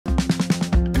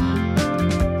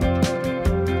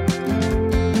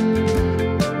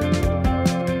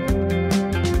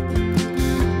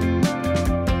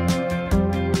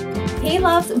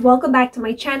guys, welcome back to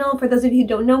my channel. For those of you who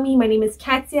don't know me, my name is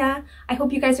Katya. I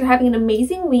hope you guys are having an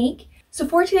amazing week. So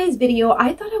for today's video,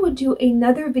 I thought I would do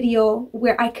another video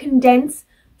where I condense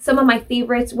some of my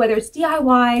favorites, whether it's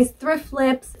DIYs, thrift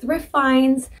flips, thrift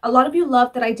finds. A lot of you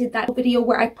loved that I did that video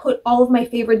where I put all of my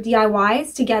favorite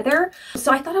DIYs together.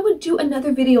 So I thought I would do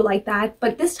another video like that,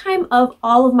 but this time of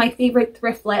all of my favorite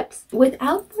thrift flips.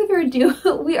 Without further ado,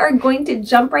 we are going to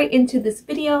jump right into this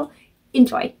video.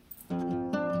 Enjoy.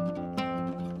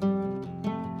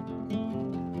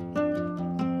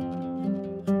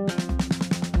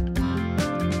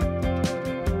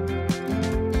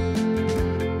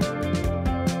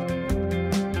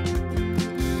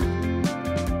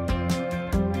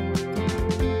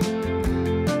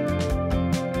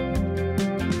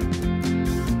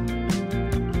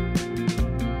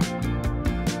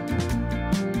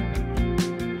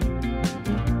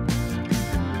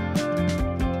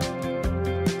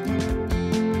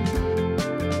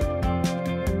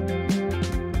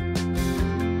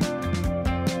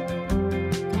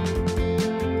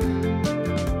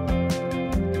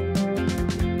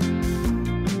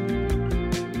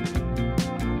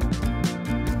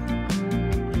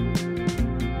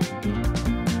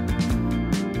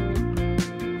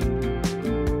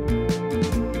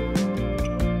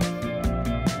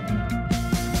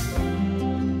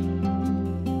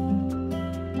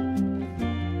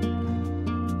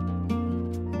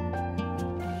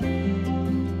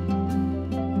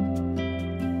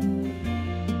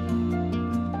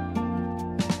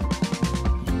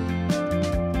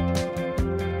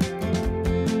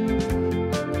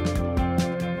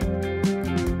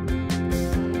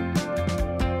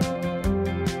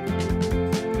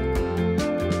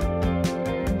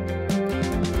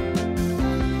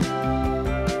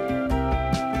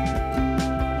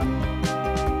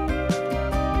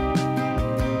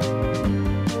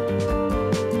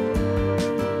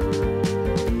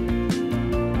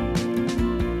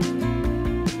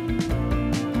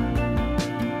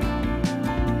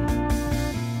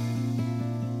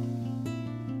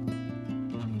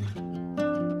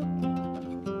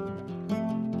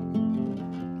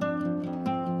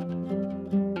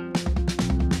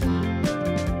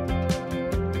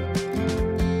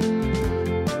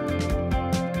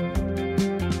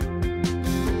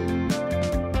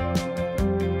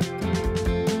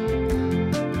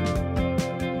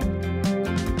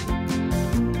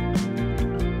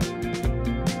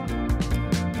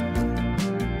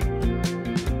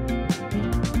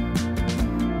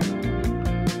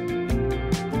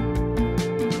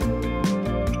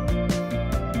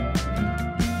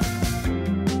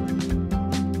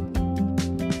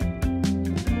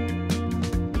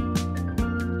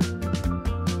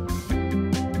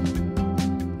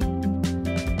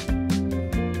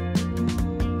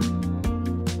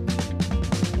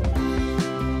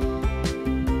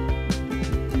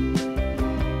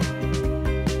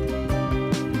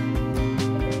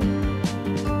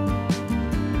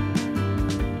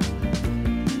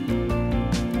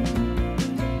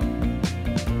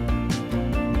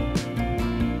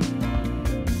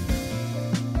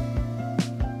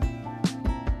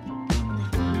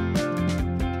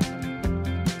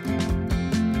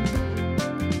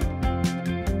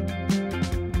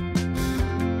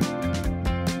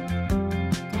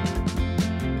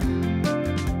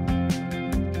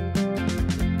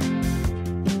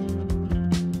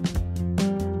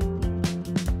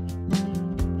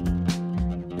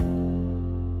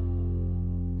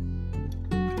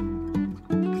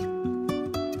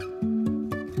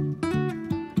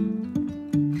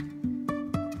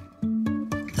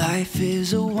 Life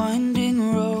is a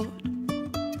winding road,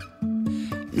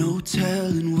 no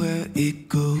telling where it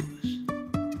goes.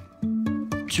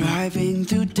 Driving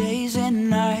through days and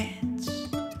nights,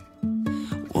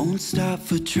 won't stop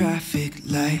for traffic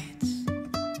lights.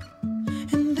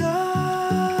 And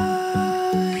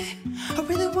I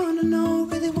really wanna know,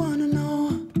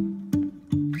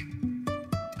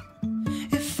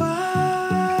 if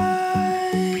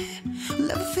I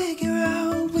will ever figure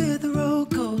out where the road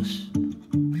goes.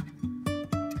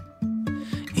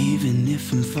 Even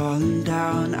if I'm falling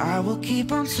down, I will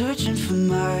keep on searching for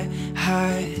my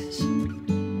highs.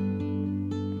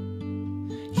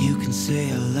 You can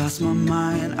say I lost my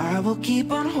mind, I will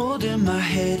keep on holding my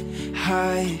head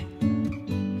high.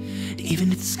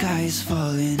 Even if the sky is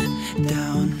falling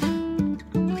down.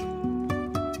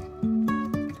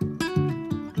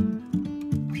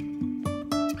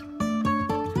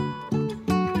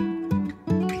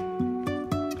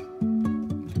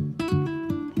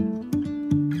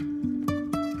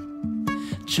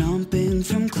 Jumping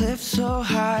from cliffs so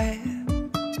high,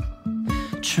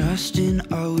 trusting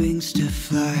our wings to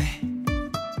fly.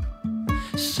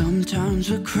 Sometimes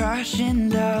we're crashing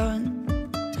down,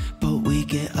 but we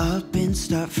get up and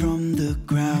start from the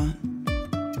ground.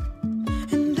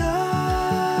 And I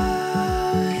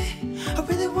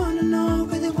really wanna know,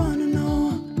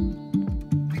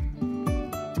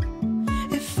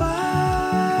 if I'll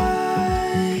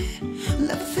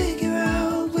ever figure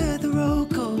out where the road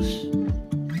goes.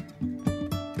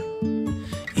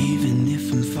 Even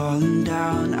if I'm falling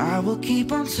down, I will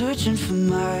keep on searching for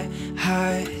my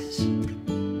highs.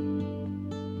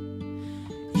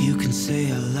 You can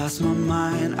say I lost my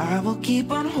mind, I will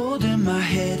keep on holding my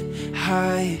head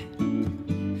high.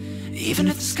 Even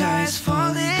if the sky is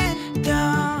falling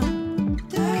down,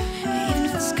 even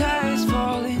if the sky is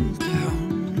falling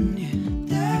down,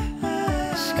 yeah.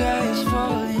 The sky is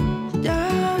falling down.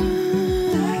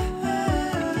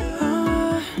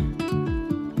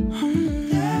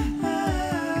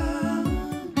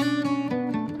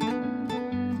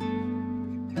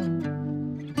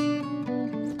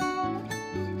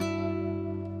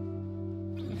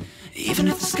 Even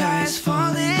if the sky is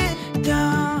falling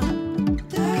down,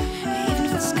 even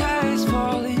if the sky is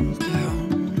falling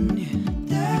down,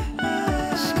 yeah.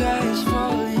 The sky is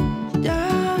falling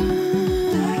down.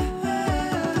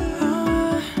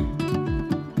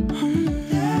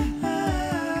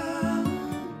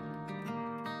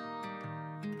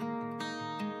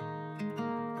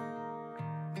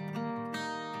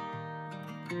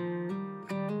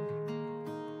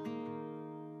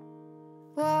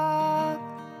 Walk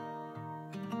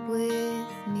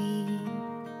with me.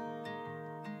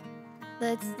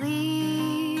 Let's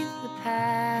leave the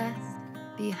past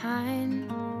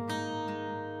behind.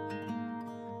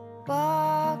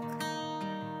 Walk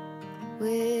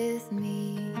with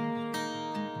me.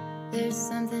 There's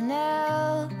something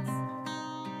else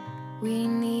we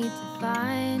need to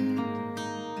find.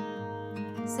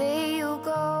 Say you'll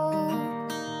go,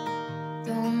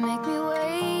 don't make me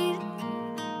wait.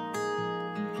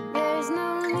 There's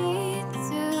no need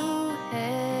to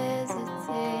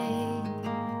hesitate.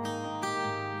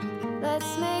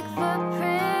 Let's make footprints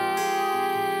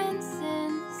in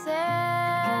the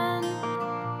sand.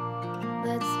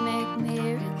 Let's make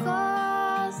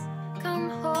miracles. Come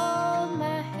hold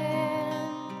my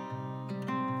hand.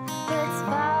 Let's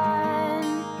find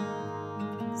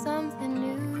something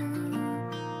new,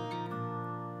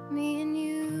 me and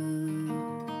you.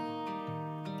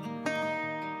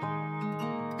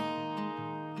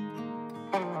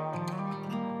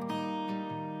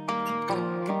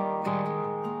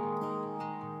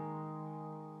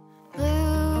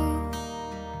 Blue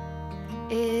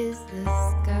is the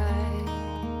sky,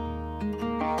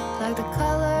 like the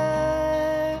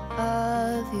color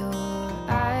of your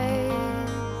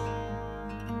eyes.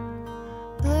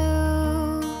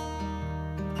 Blue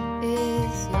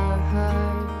is your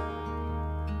heart.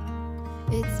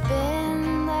 It's been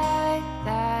like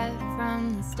that from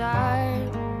the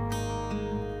start.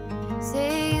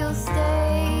 Say you'll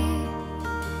stay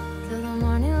till the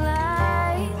morning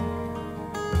light.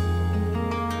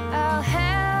 I'll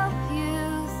help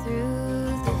you through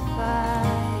the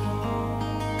fight.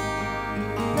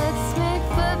 Let's make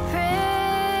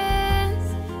footprints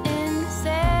in the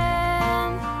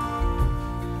sand.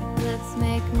 Let's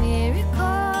make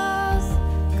miracles.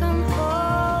 Come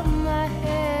hold my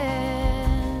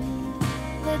hand.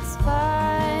 Let's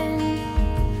find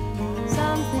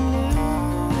something new,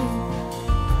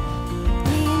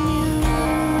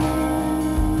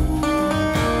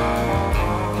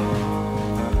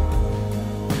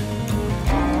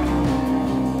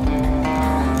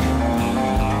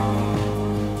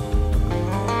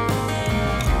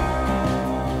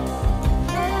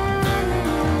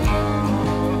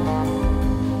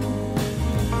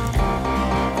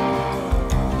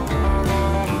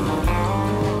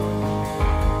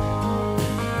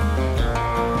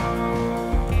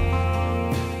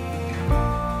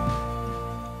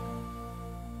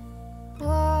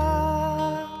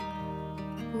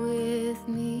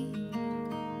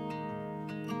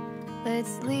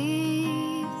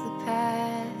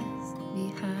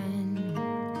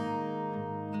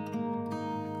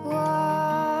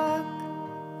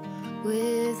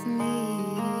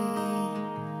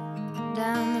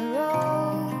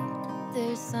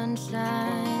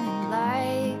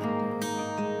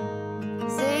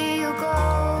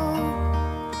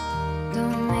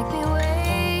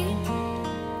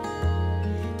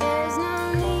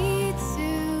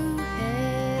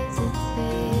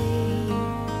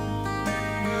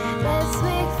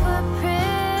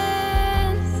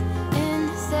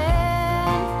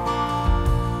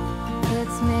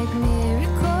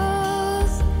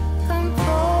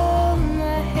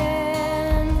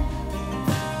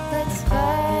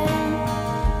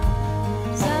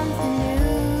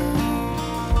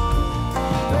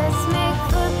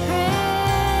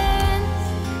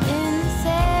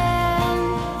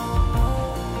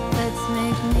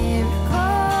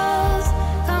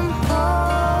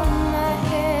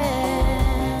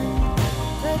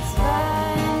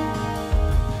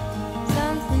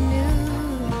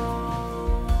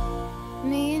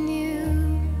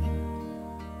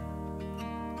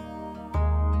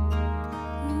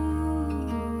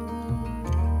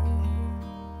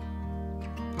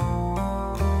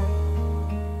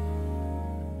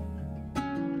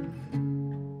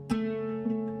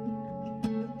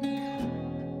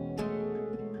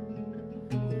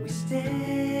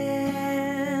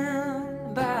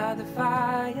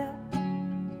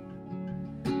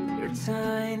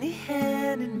 tiny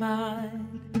hand in mine.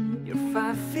 You're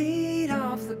 5 feet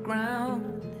off the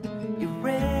ground. You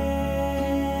rest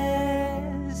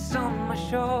on my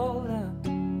shoulder.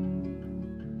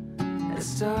 The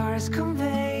stars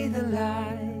convey the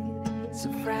light,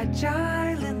 so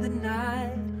fragile in the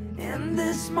night. In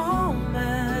this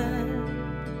moment,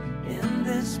 in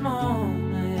this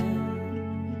moment,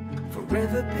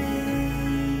 forever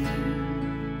be,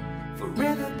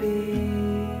 forever be.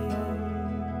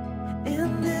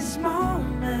 In this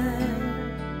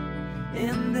moment,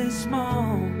 in this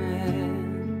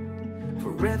moment,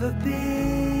 forever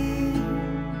be,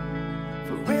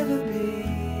 forever be.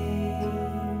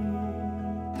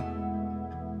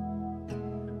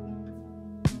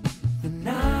 The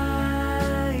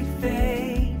night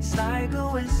fades like a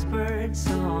whispered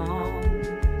song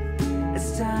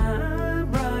as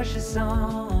time rushes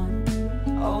on.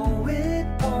 Oh, it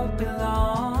won't be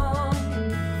long,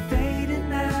 fading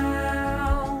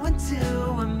now into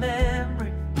a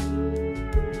memory,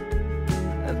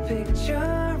 a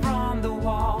picture on the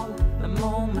wall, a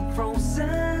moment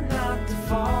frozen not to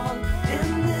fall.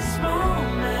 In this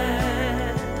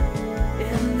moment,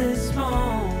 in this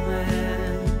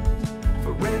moment,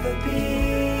 forever be,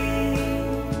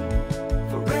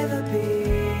 forever be.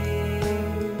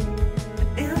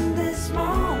 In this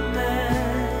moment,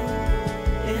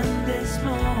 in this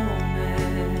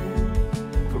moment,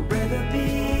 forever be,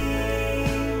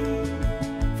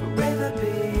 forever be.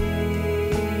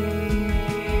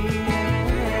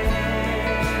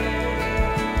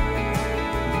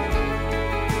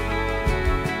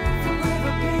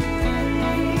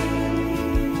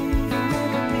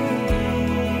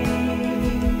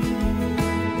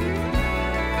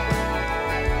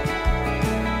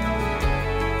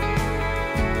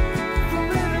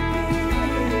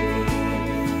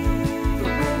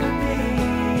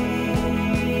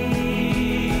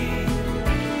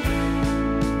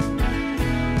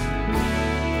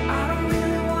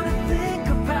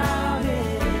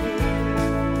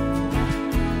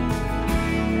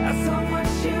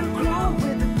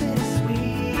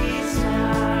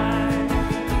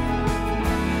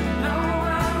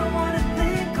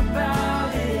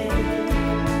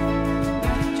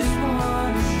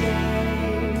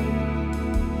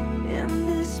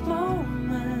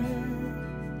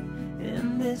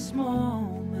 This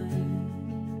moment,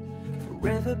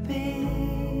 forever be,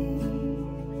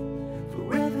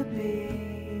 forever be.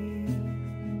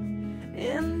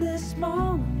 In this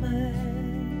moment,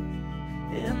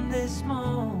 in this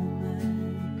moment,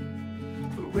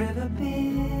 forever be,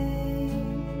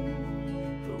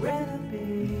 forever be.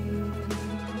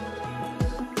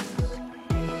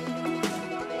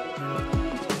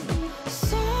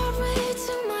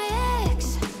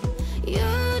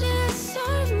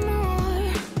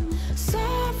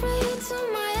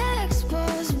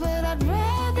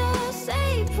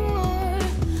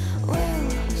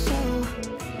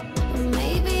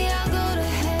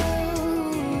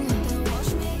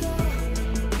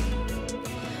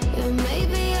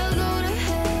 Maybe I'll go to hell.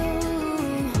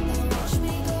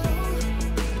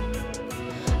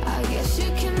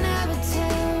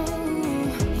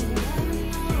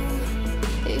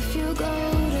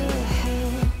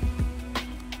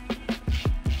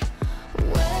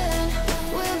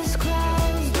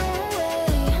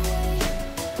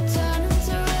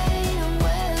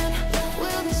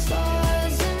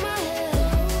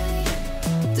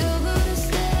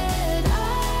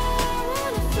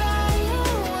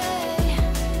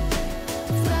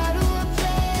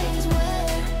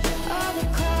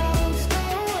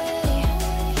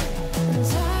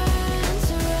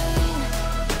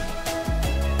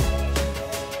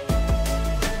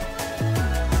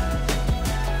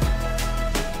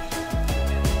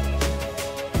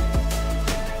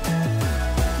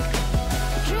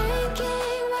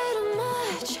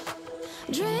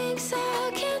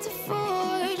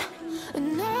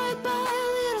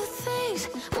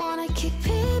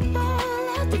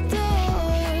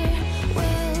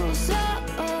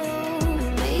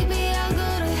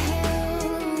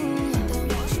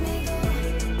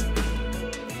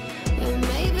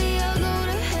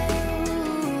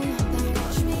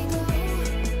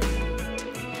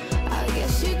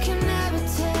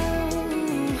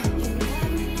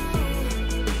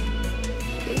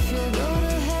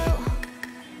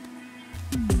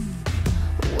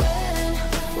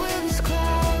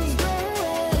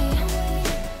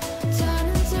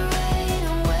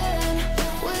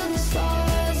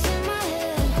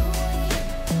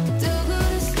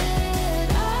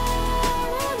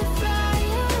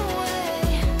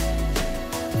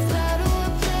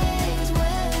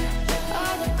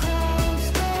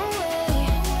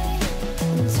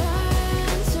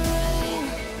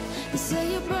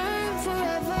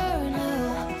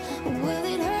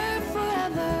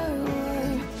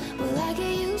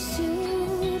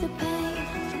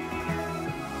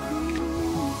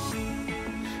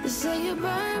 say you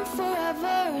burn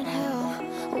forever in hell.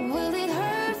 Will it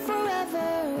hurt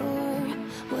forever,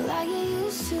 or will I get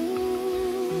used to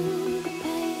the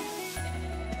pain?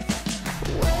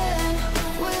 When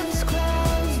will these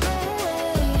clouds go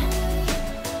away,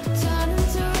 turn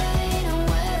into rain? And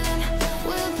when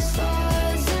will the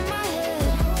stars in my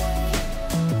head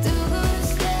do good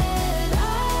instead?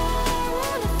 I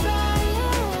wanna fly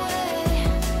away,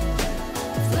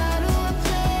 fly to a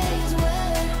place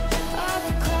where all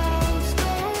the clouds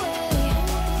go away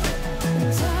and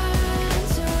turn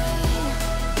to rain.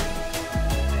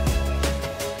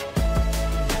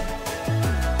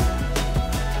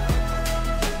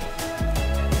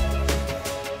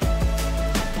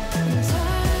 And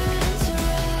turn to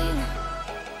rain.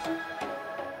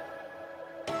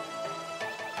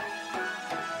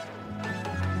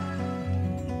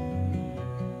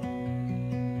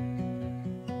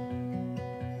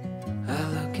 I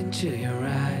look into your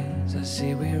eyes, I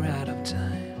see we're out of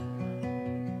time.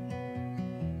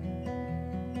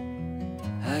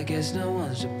 I guess no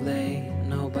one's to blame,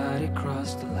 nobody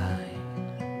crossed the line.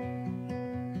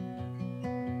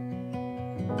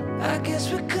 I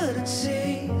guess we couldn't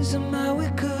see, somehow we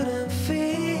couldn't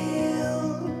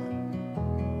feel.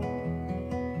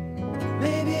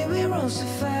 Maybe we rose too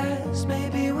fast,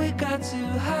 maybe we got too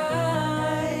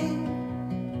high.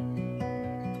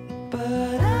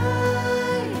 But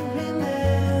I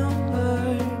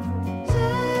remember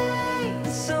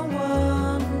days I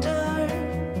wonder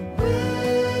we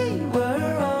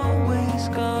were always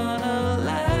gonna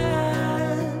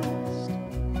last.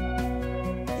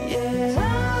 Yeah, I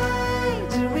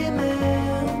do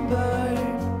remember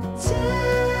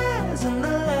tears and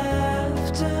the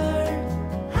laughter.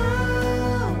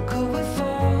 How could we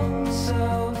fall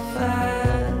so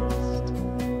fast?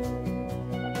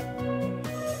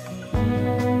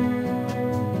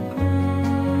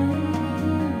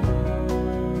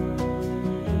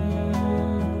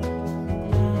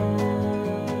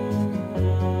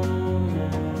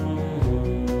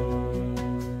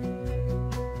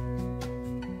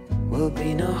 Will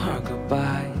be no hard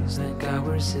goodbyes, thank God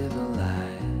we're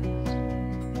civilized.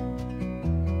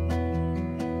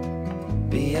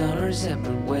 Be on our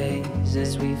separate ways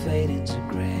as we fade into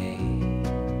gray.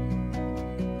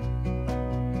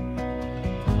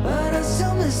 But I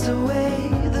still miss the way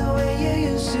you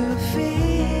used to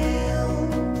feel.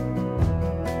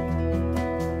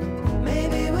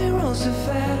 Maybe we rose too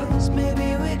fast,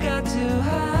 maybe we got too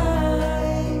high.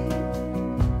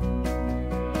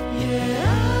 Yeah,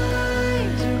 I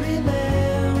do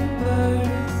remember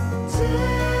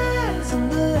tears and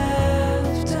the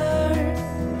laughter.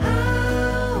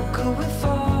 How could we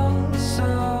fall so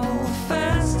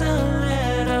fast and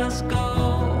let us go?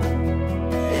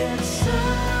 It's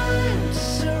time to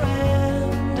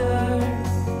surrender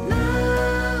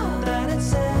now that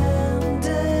it's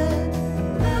ended.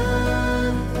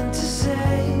 Nothing to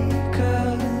say,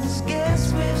 'cause guess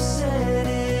we've said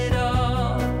it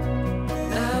all.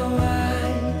 Now why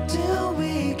do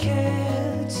we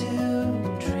care to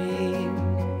dream?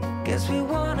 Guess we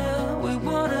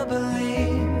wanna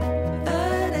believe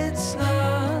that it's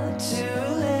not too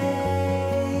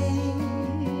late.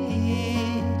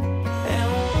 And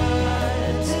why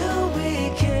do we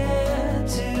care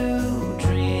to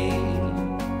dream?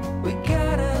 We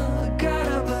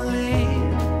gotta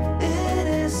believe it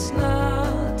is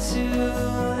not too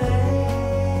late.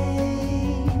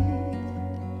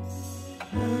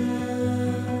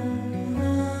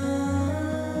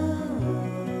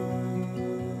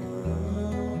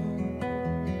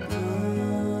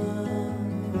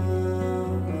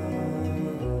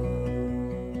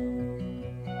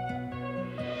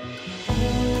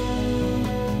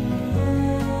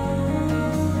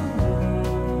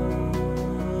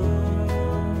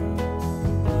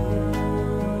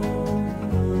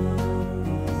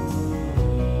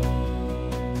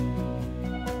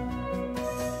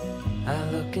 I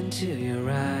look into your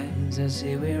eyes, I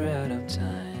see we're out of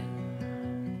time.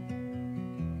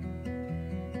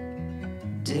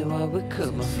 Did what we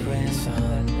could, my friend.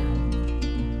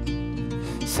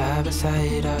 Side by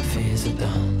side, our fears are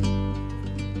done.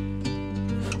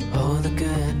 All the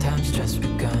good times just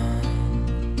begun.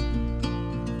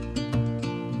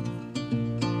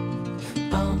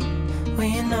 Oh, we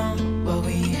know what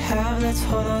we have, let's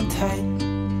hold on tight.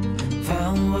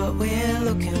 Found what we're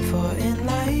looking for in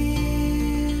life.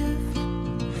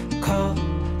 Call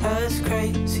us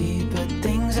crazy, but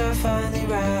things are finally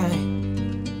right.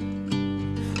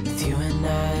 With you and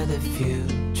I, the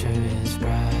future is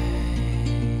bright.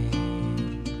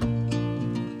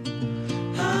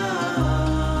 Oh,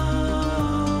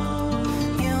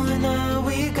 you and I,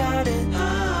 we got it.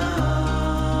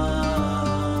 Oh,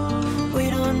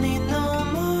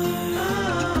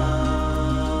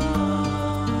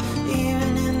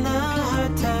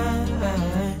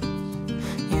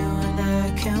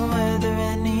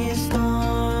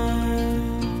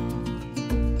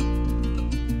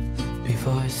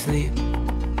 for sleep.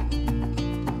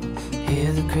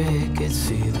 Hear the crickets,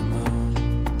 see the moon,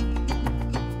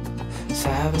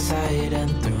 side by side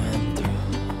and through and through.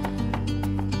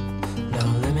 No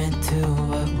limit to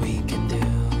what we can do.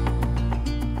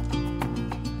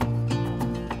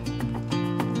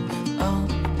 Oh,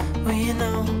 we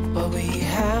know what we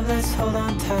have, let's hold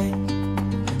on tight.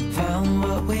 Found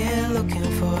what we're looking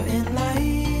for in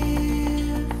life.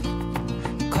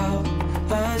 Call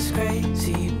us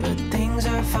crazy, but things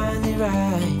are finally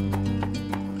right.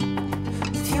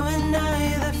 With you and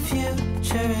I, the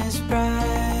future is bright.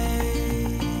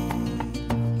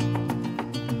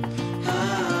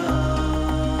 Oh,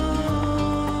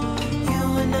 you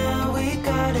and I, we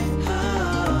got it.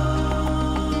 Oh,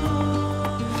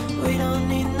 we don't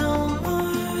need no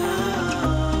more.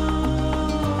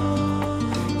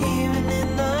 Even in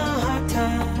the hard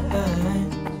times,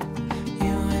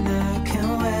 you and I can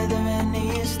weather any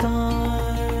storm.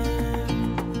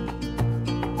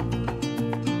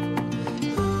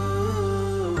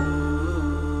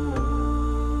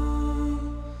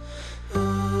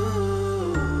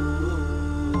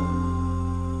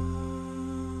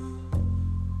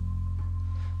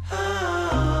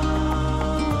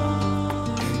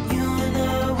 You and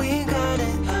I, we got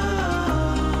it.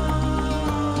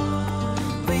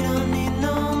 We don't need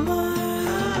no more.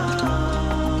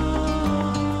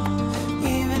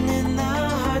 Even in the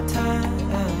hard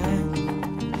times,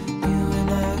 you and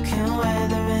I can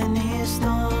weather any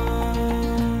storm.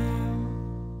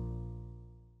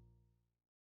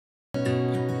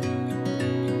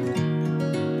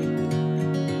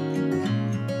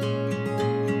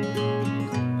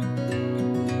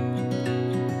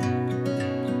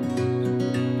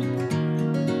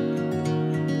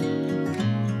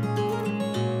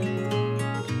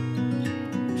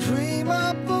 Dream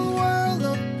up a world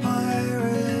of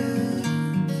pirates,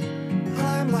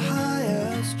 climb the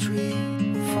highest tree,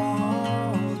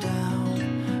 fall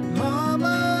down.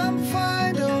 Mama, I'm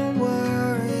fine, don't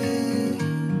worry.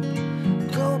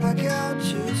 Go back out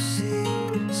to sea,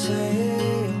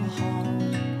 sail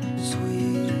home,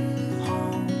 sweet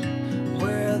home,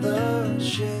 where the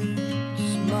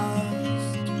ships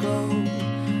must go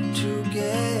to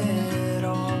get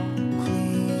all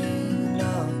cleaned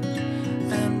up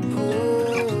and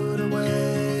put away.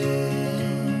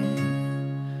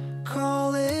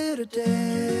 Call it a day.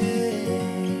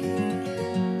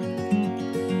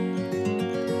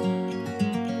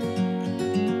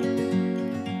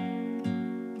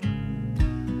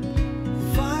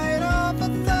 Fight off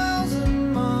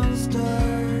 1,000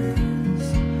 monsters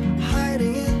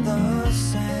hiding in the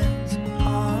sands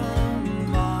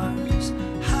on Mars.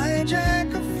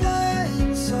 Hijack a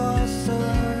flying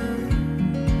saucer,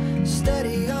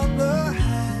 steady on the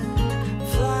hand,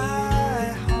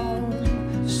 fly home,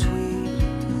 sweet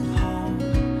home,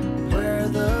 where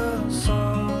the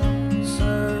saucers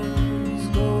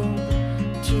go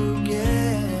to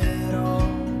get all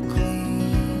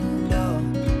cleaned up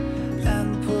and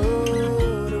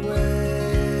put away.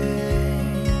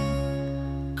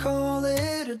 Call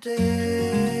it a day.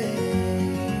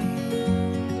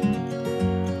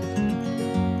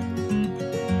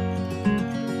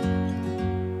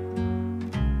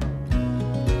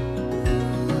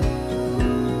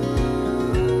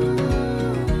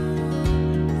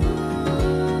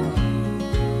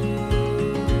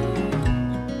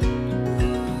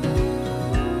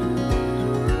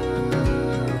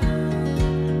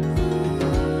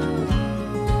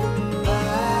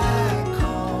 Back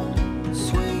home,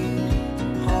 sweet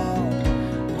home,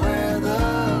 where the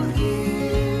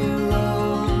heroes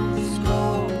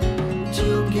go to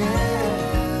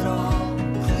get all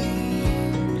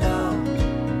cleaned up.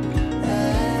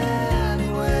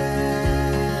 Anyway,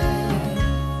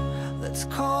 let's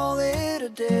call it a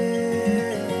day.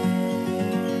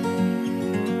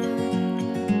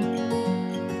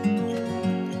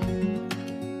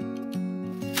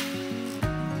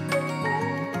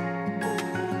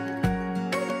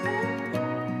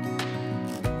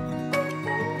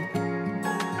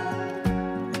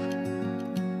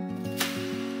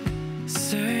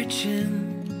 Searching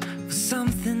for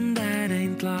something that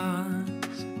ain't lost.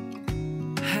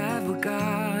 Have we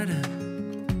got it?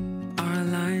 Our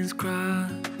lines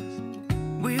crossed.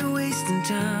 We're wasting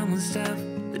time on stuff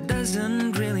that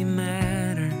doesn't really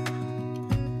matter,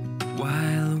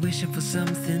 while wishing for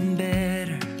something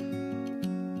better.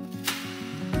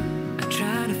 I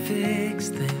try to fix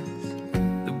things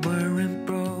that weren't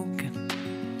broken,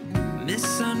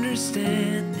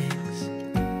 misunderstandings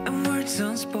and words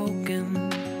unspoken.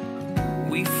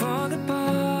 We fall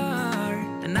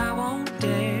apart, and I won't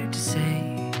dare to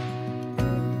say,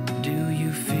 do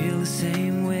you feel the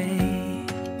same way?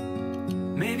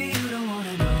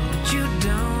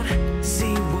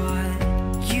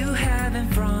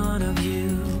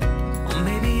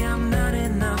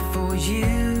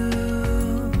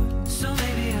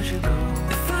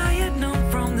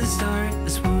 start,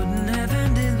 this wouldn't have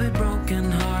ended with broken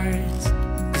hearts.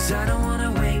 'Cause I don't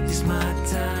wanna waste my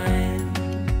time.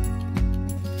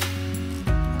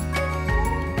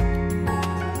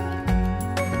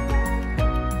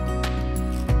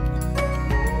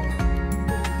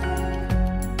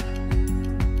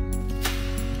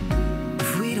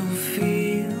 If we don't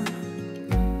feel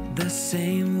the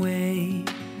same way,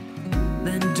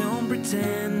 then don't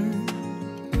pretend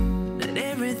that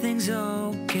everything's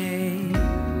okay.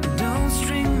 Don't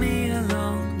string me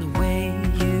along the way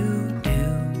you do.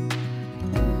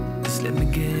 Just let me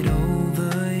get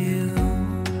over you.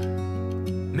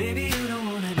 Maybe you don't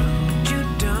wanna know, you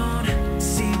don't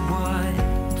see what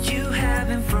you have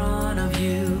in front of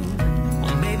you.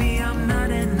 Or maybe I'm not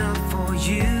enough for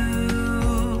you.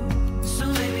 So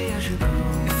maybe I should go.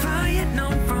 If I had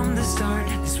known from the start,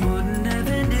 this wouldn't have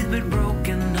ended with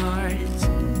broken hearts.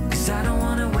 'Cause I don't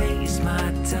wanna waste my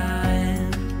time.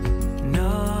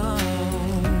 No,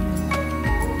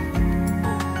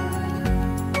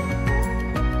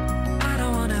 I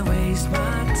don't wanna waste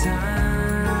my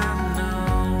time. No.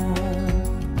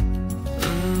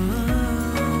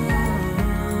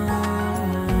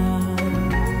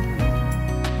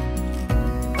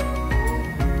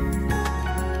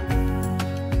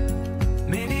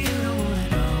 Maybe you don't wanna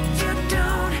know, you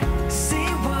don't see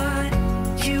what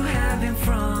you have in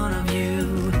front of you.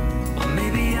 Or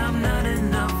maybe I'm not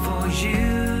enough for you.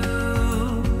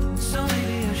 So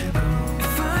maybe I should go.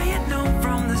 If I had known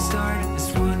from the start, this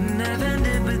wouldn't have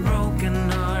ended with broken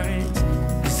hearts.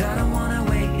 'Cause I don't wanna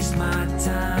waste my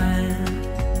time.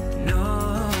 No,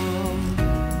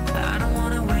 I don't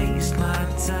wanna waste my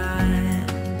time.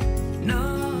 No.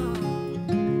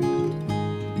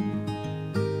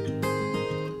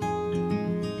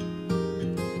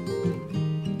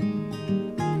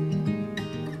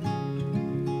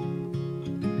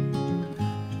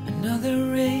 Another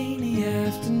rainy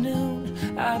afternoon,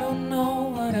 I don't know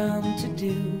what I'm to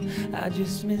do. I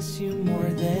just miss you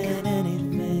more than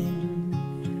anything.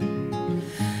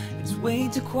 It's way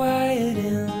too quiet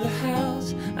in the house,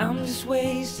 I'm just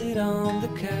wasted on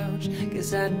the couch.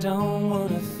 'Cause I don't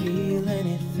wanna feel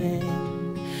anything.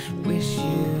 Wish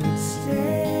you'd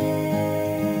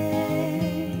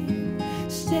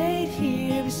stayed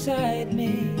here beside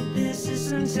me. This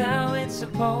isn't how it's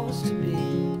supposed to be.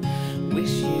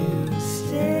 Wish you'd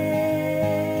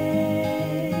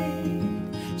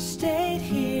stayed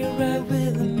here right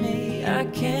with me. I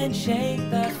can't shake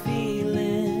that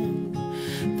feeling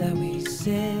that we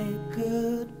said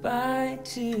goodbye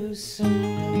too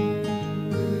soon.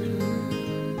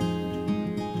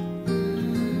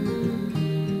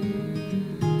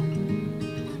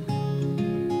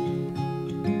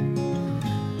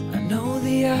 I know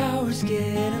the hour's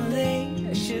getting late,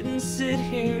 I shouldn't sit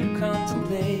here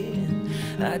contemplating.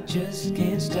 I just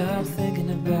can't stop thinking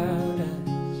about us.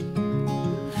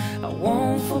 I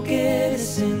won't forget a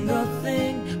single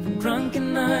thing, from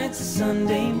drunken nights to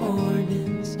Sunday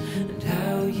mornings, and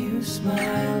how you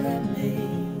smile at me.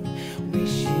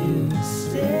 Wish you'd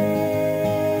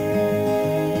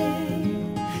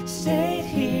stayed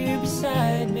here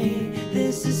beside me.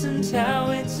 This isn't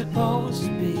how it's supposed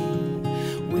to be.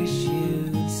 Wish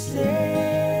you'd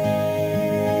stayed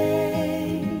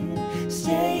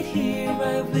here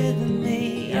right with me.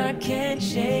 I can't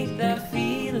shake that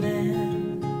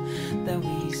feeling that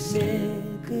we said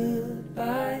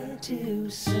goodbye too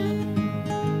soon.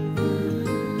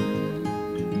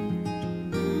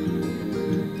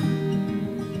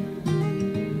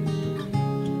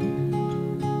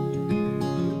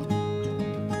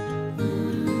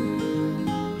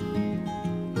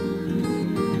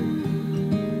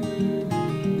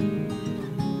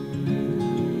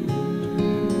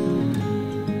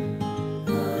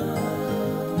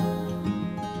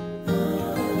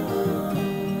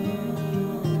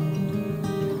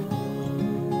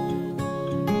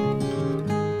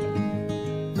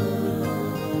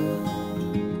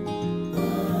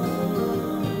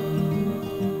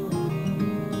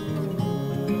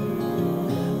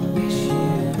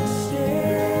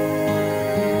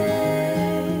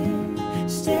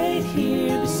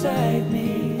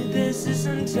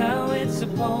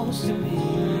 Supposed to be.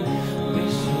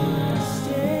 Wish you'd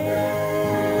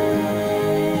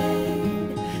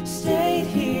stayed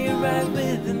here right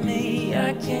with me.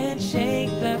 I can't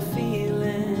shake that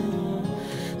feeling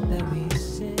that we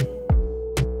said.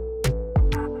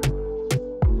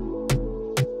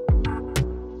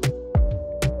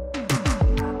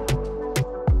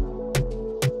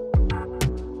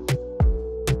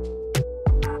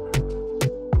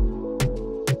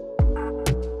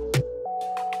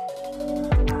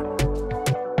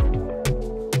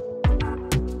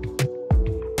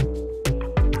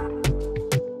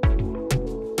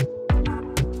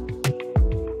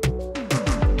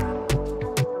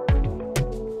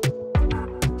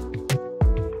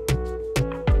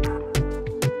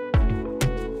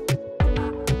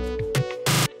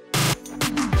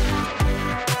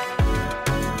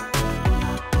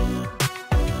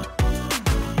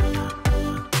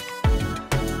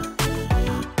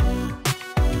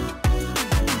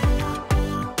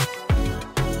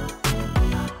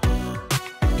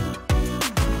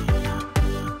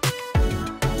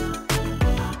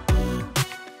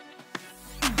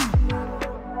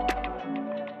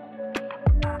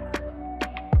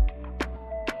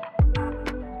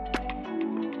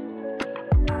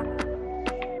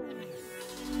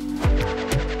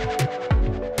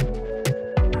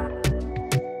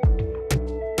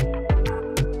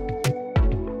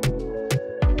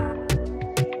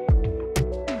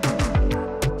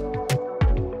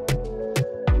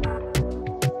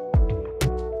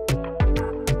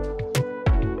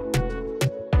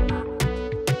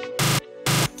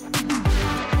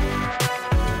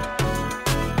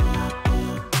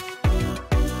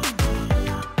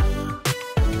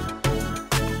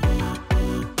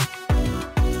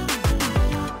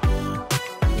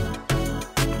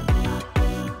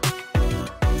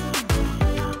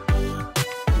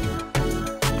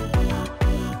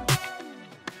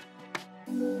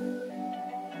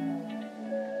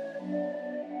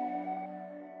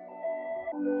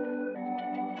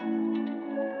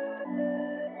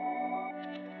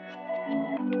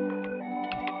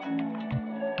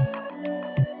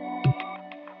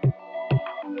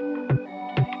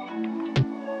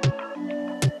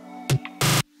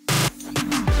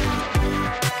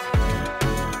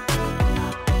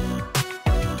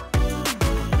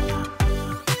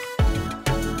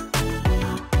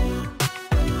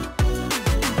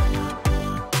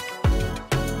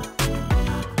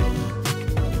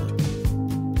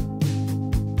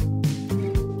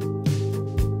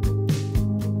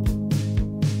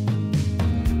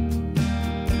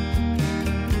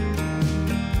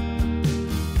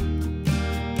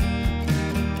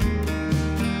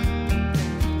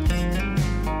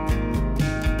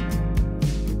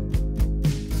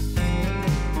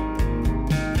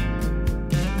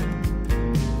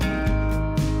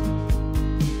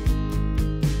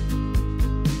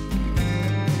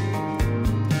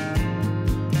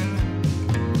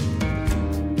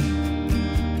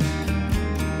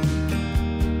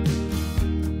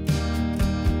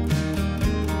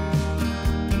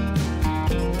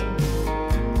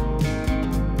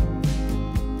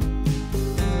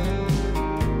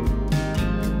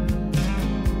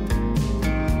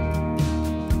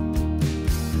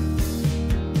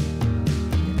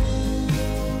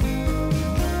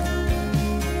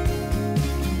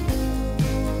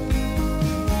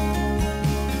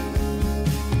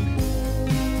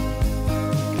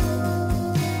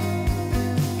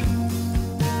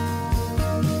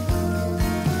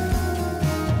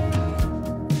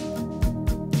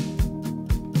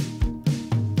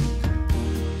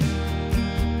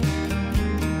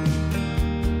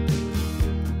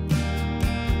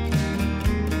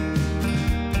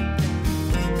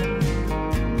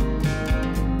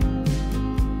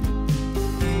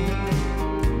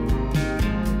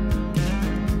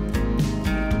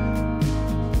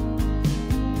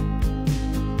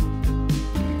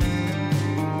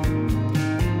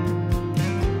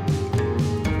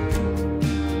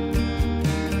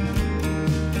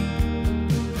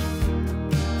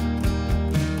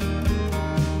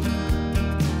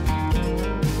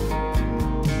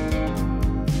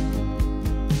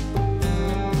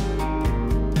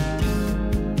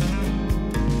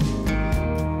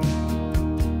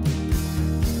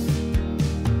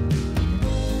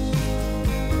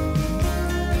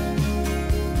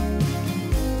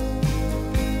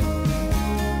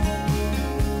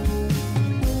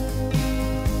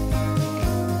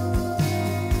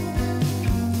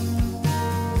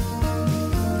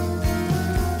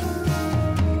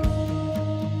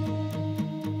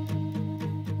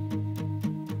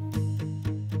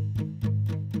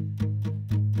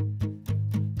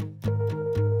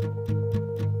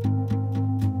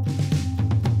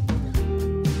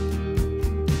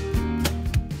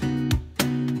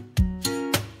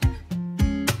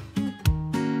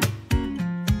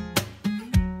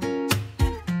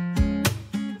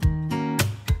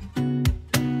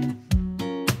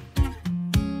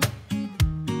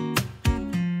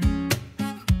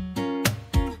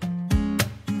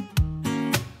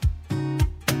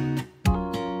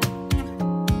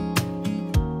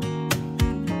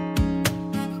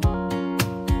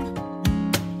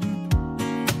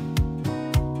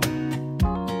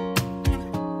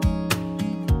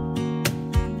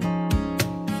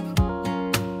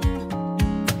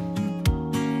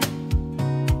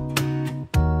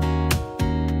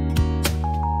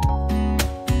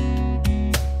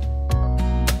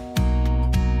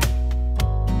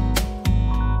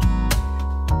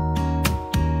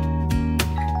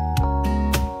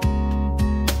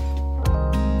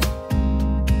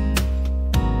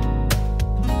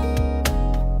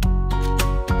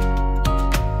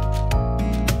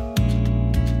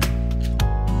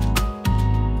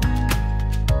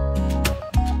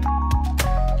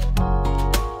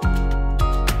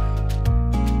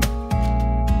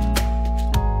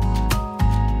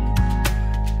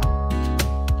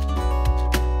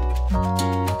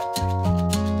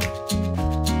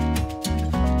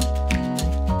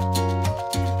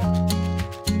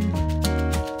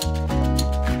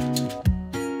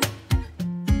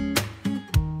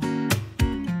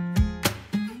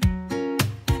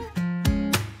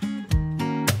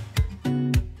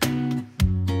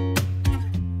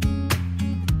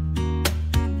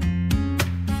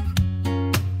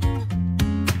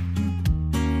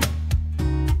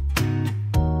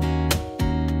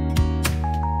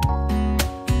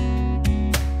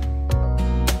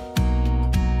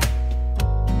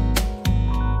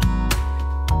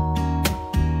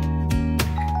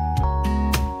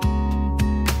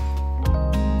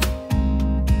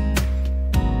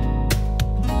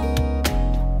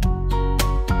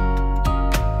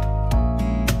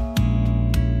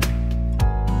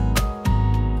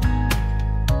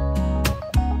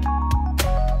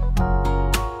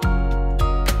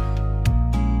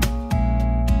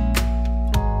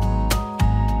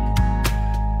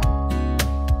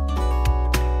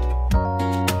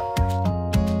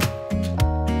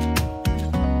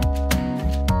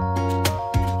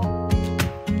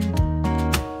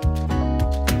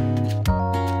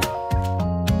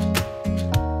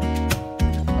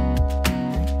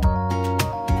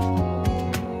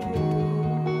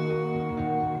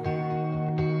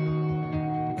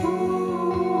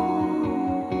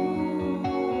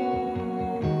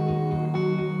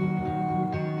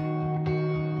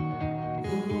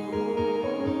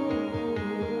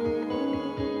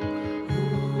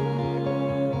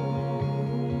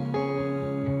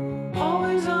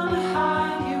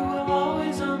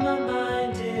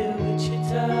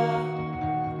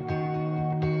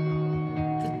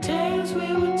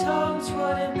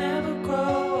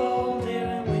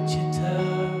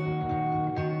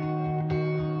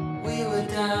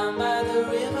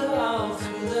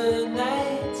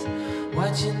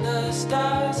 watching the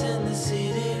stars and the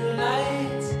city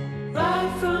lights.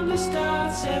 Right from the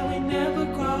start, said we never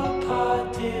grow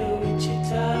apart, dear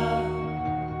Wichita.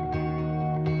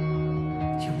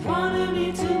 You wanted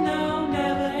me to know,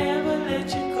 never ever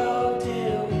let you go,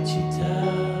 dear Wichita.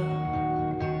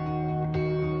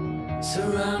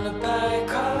 Surrounded by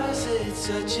colors, it's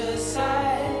such a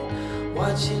sight,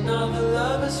 watching all the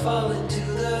lovers fall into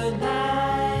the night.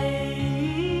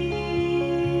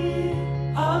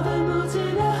 All the moods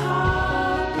in a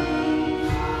heartbeat.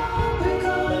 We're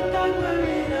going back where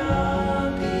it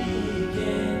all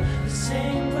began. The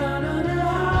same ground under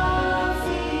our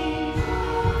feet.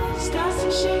 Starts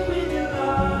to shake, we do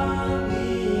all we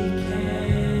can.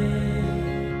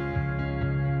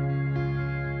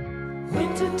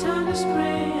 Winter turned to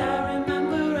spring, I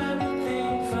remember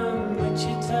everything from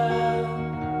Wichita.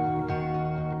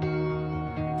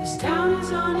 This town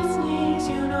is on its knees,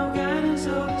 you know God is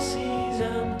overseas,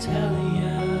 I'm telling ya.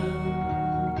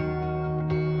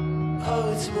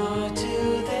 Oh, it's more to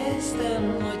this than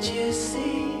what you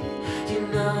see. You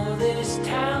know this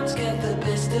town's got the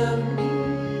best of me.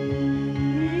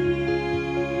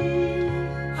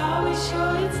 Are we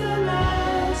sure it's the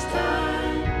last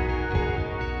time?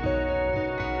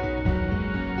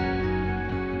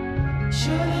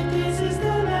 Sure that this is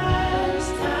the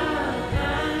last time.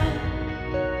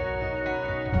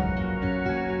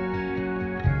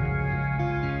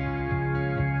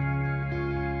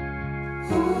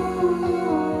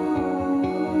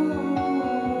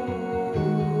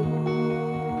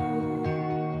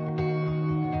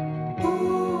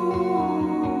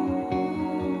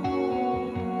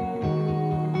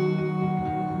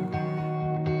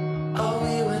 Oh,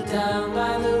 we were down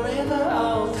by the river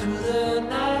all through the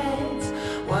nights,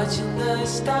 watching the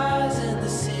stars and the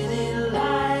city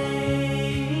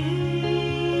lights,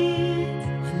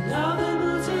 and all the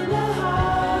moods in a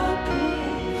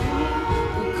heartbeat.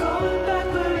 We're going back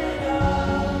where it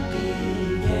all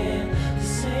began. The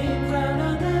same ground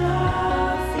under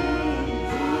our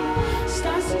feet.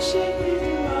 Starts to shake, we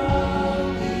do all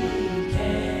we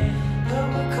can, but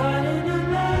we're caught in a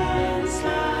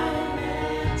landslide.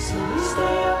 So we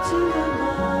stay up to the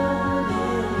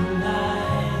morning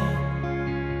light.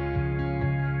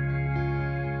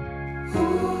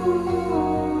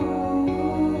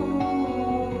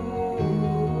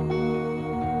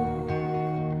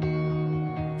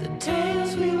 The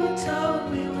tales we were told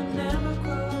we would never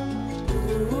grow.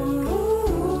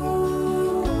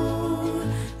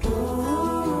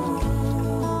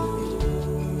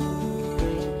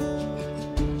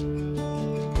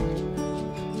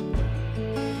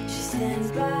 She stands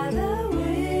by the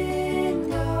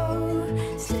window,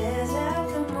 stares at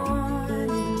the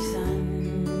morning sun.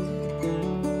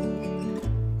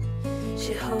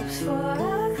 She hopes for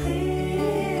a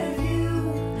clear view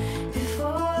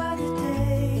before the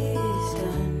day is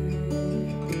done.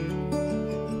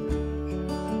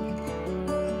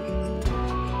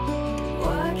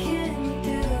 What can you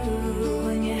do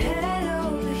when you're head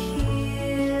over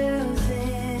heels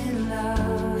in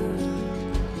love?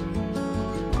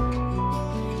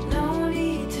 No need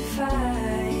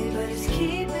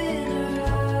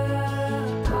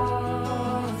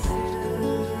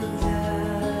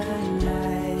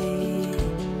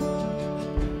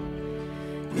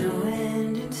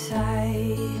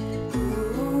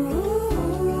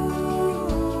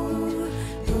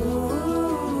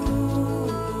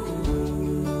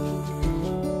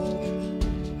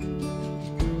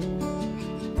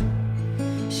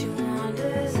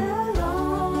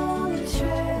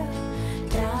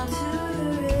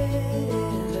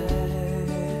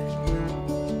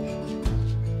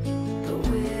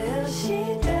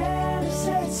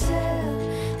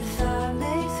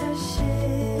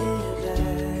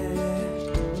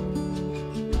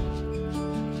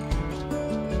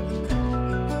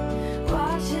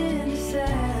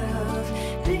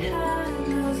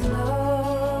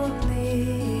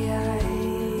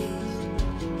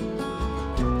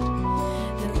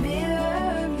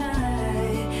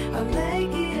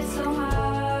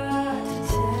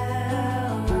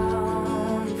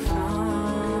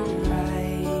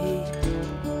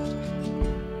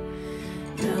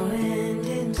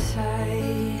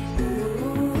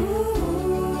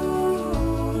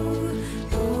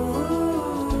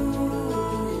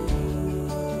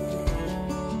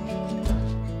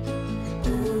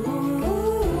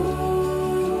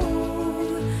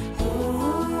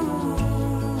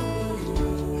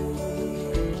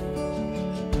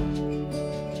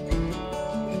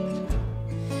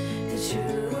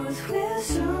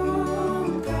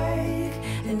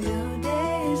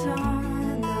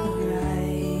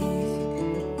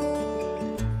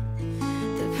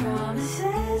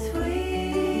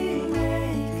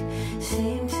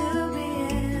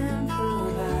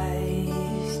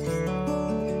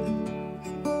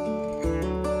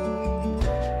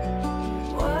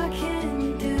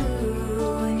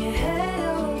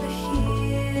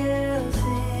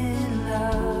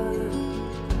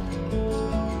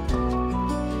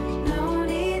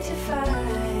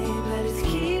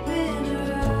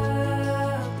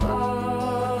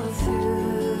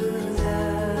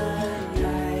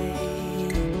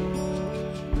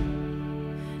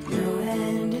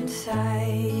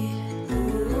inside.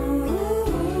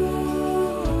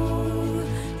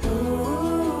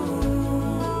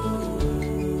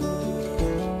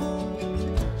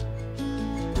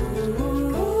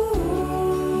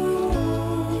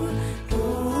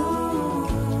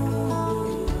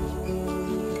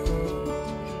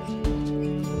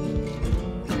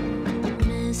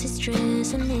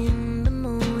 Stressing in the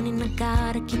morning, I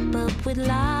gotta keep up with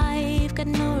life. Got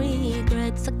no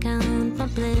regrets, I count my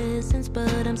blessings,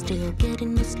 but I'm still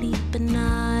getting no sleep at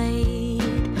night.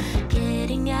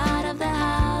 Getting out of the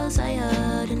house, I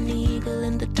heard an eagle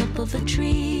in the top of a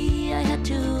tree. I had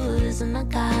to listen, I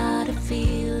got a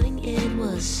feeling it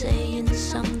was saying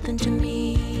something to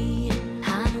me.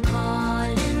 I'm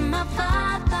calling my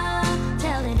father,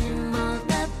 telling him all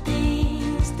the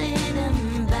things that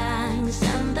I'm bangs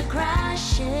and the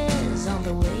crashes on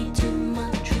the way to my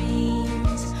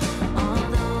dreams.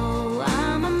 Although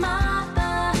I'm a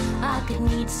mother, I could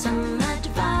need some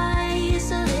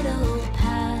advice, a little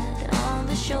pat on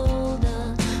the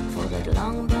shoulder for that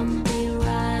long bumpy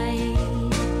ride.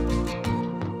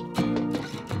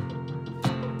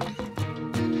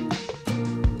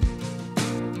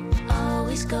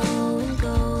 Always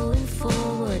going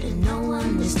forward, and no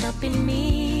one is stopping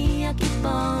me. I keep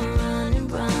on running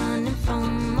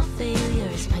from my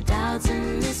failures, my doubts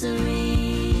and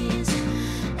miseries.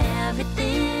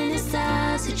 Everything is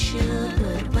as it should,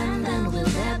 but when then will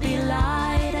there be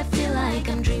light? I feel like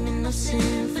I'm dreaming of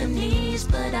symphonies,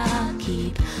 but I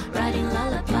keep writing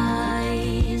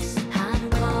lullabies. I'm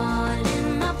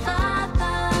calling my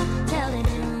father, telling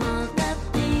him all the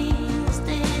things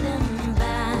that I'm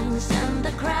bangs and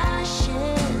the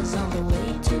crashes on the way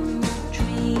to my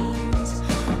dreams.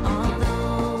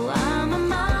 Although I'm a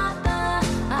mother,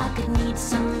 I could need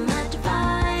some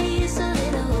advice, a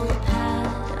little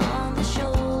pat on the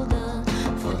shoulder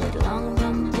for that long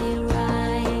bumpy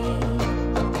ride.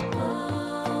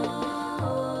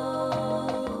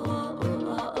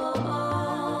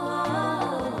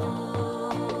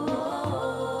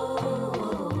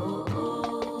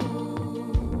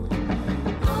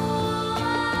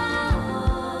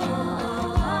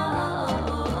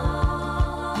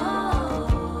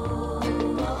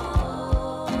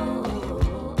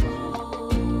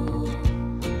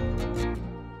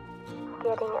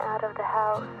 Getting out of the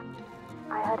house,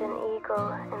 I had an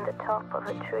eagle in the top of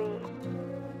a tree.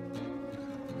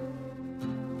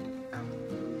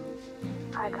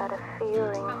 I got a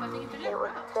feeling it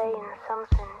was saying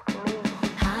something to me.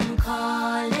 I'm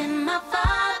calling my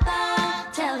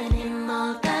father, telling him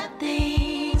all the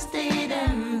things that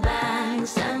I'm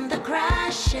bangs and the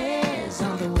crashes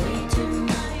on the way to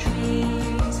my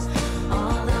dreams.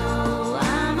 Although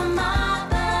I'm a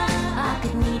mother, I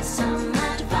could need some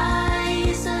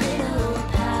advice, a little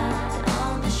pat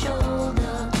on the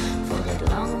shoulder for that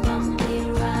long bumpy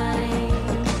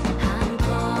ride. I'm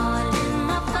calling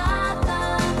my father,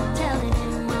 telling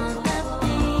him all the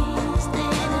things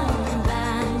that I'm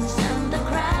bangs and the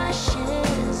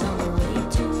crashes on the way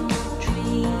to my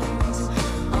dreams.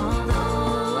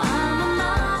 Although I'm a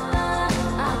mother,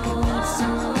 I could need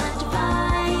some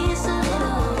advice, a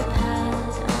little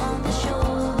pat on the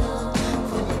shoulder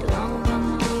for that long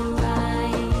bumpy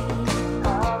ride.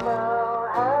 Although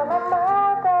I'm a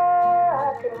mother,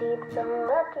 I could need some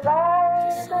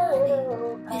advice, a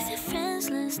little pat. With your friends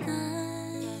last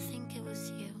night, I think it was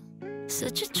you.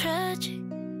 such a tragic,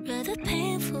 rather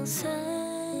painful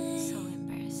sight. So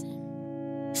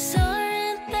embarrassing.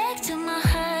 Soaring back to my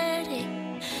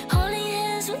heartache, holding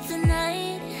hands with the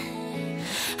night,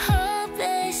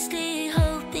 hopelessly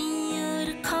hoping you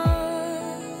to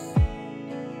call.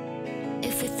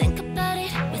 If we think about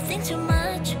it, we think too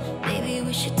much. Maybe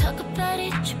we should talk about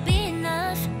it, should be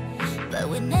enough. But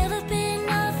we'll never be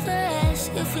enough for us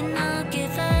if we not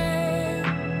give up.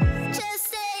 Just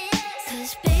say yes.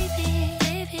 'Cause baby,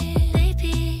 baby,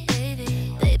 baby, baby,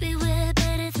 baby, we're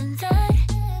better than that.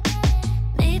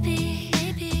 Maybe,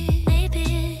 maybe, maybe,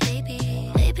 maybe,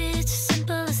 maybe it's as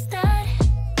simple as that.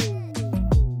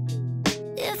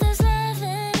 If there's love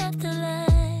in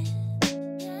afterlife,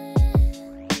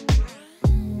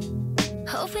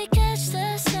 hope we catch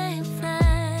the same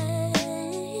flight.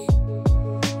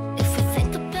 If we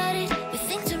think about it, we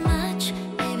think too much.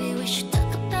 Maybe we should talk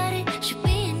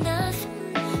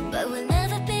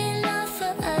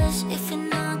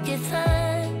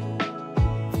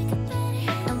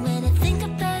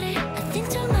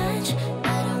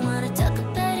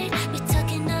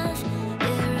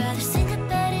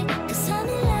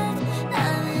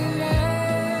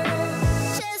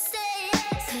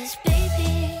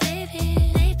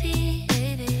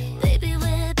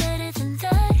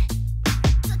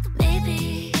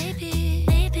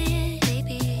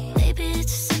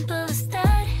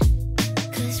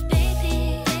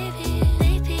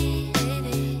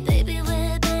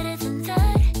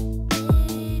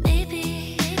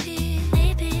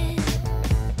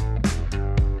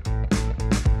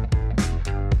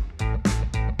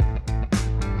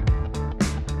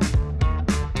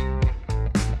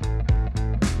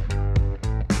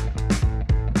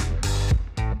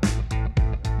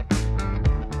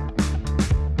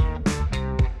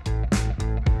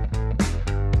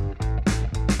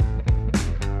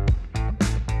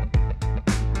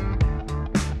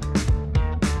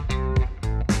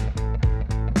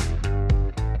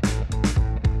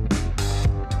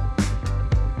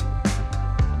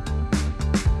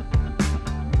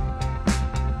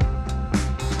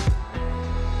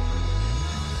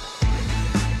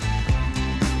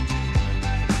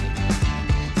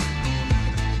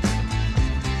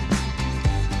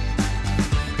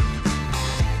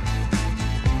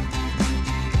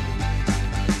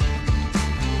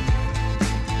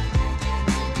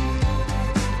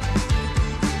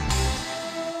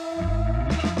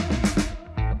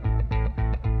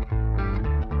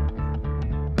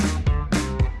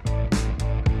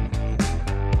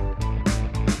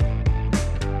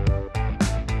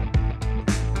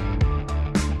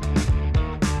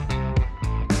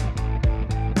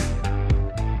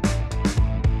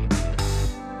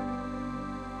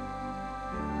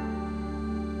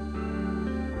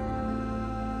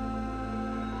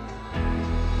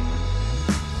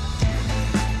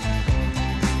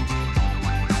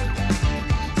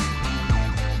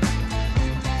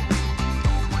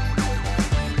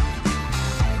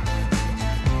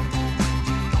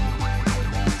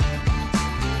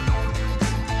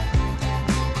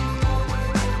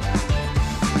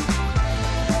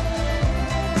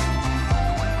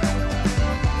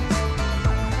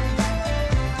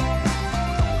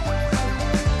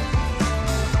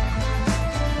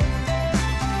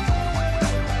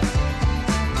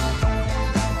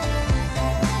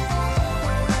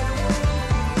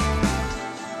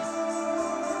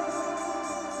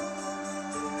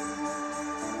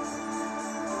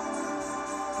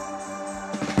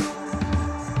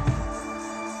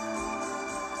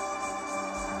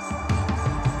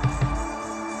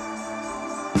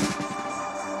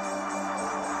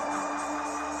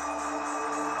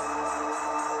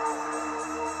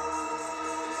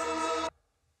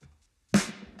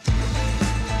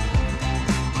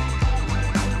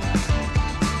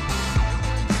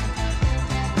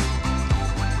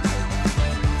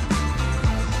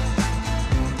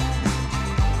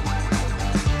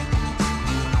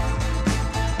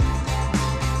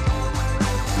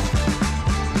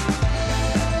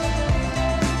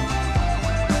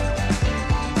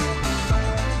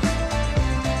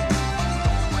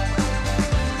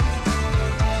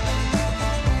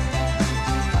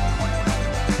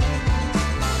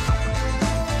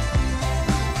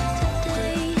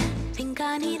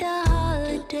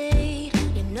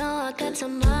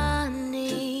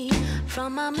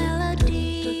from our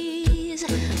melodies.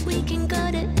 We can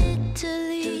go to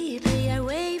Italy, be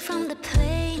away from the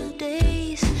plain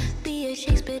days, be a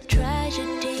Shakespeare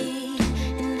tragedy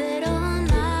in that all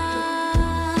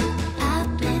night.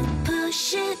 I've been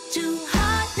pushing too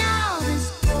hard now.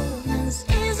 This romance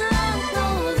is long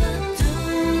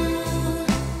overdue.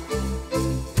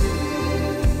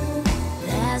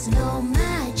 There's no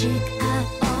magic at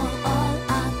all. All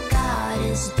I got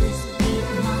is this beat,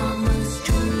 mama's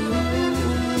tune.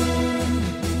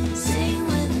 Sing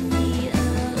with me a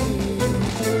little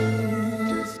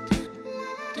blues.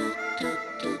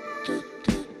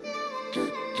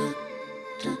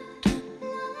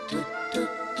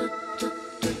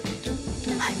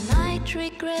 I might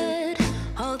regret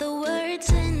all the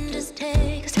words in this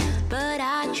text, but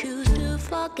I choose to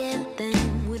forget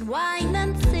them with wine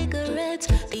and cigarettes.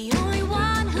 The only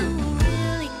one who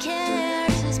really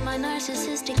cares is my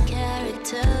narcissistic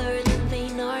character, the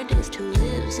vain artist who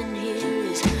lives in here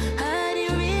is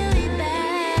hurting really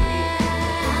bad.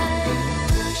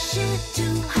 Push it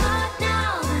too hard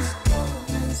now. This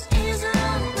romance is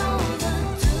long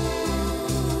overdue.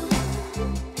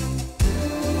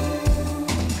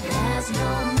 There's no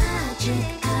magic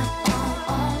at all.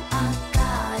 All I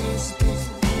got is this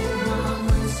beat,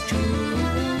 mama's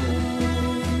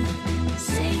tune.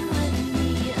 Sing with me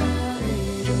a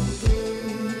little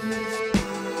blues.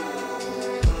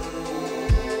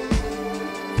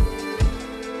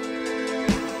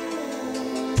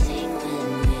 Sing with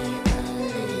me a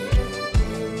little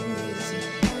blues.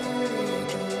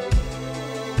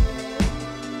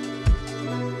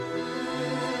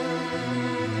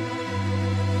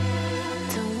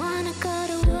 Don't wanna go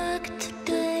to work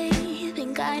today.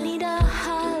 Think I need a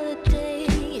holiday.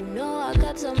 You know I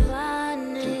got some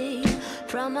money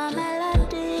from my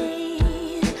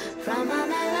melodies, from my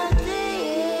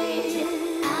melodies.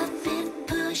 I've been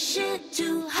pushing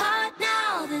too hard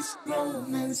now. This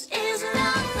romance is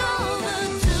long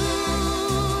overdue.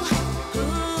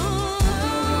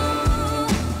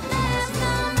 There's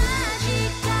no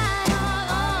magic at all.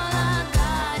 All I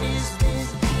got is this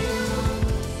view.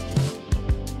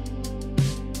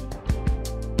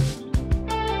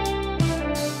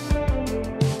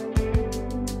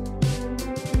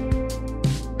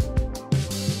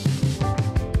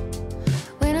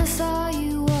 When I saw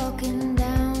you walking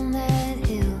down that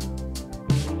hill,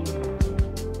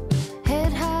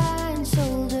 head high and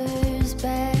shoulders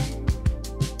back,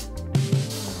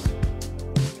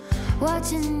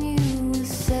 watching you was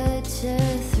such a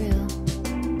thrill.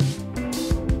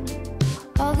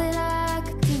 All that I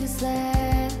could do was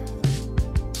laugh.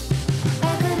 I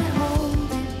couldn't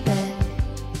hold it back.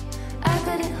 I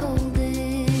couldn't hold it.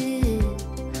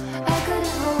 I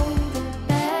couldn't hold it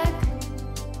back.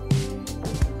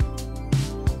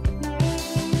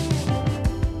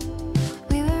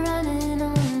 We were running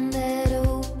on that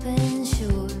open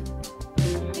shore.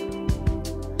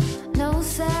 No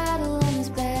saddle on his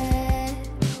back.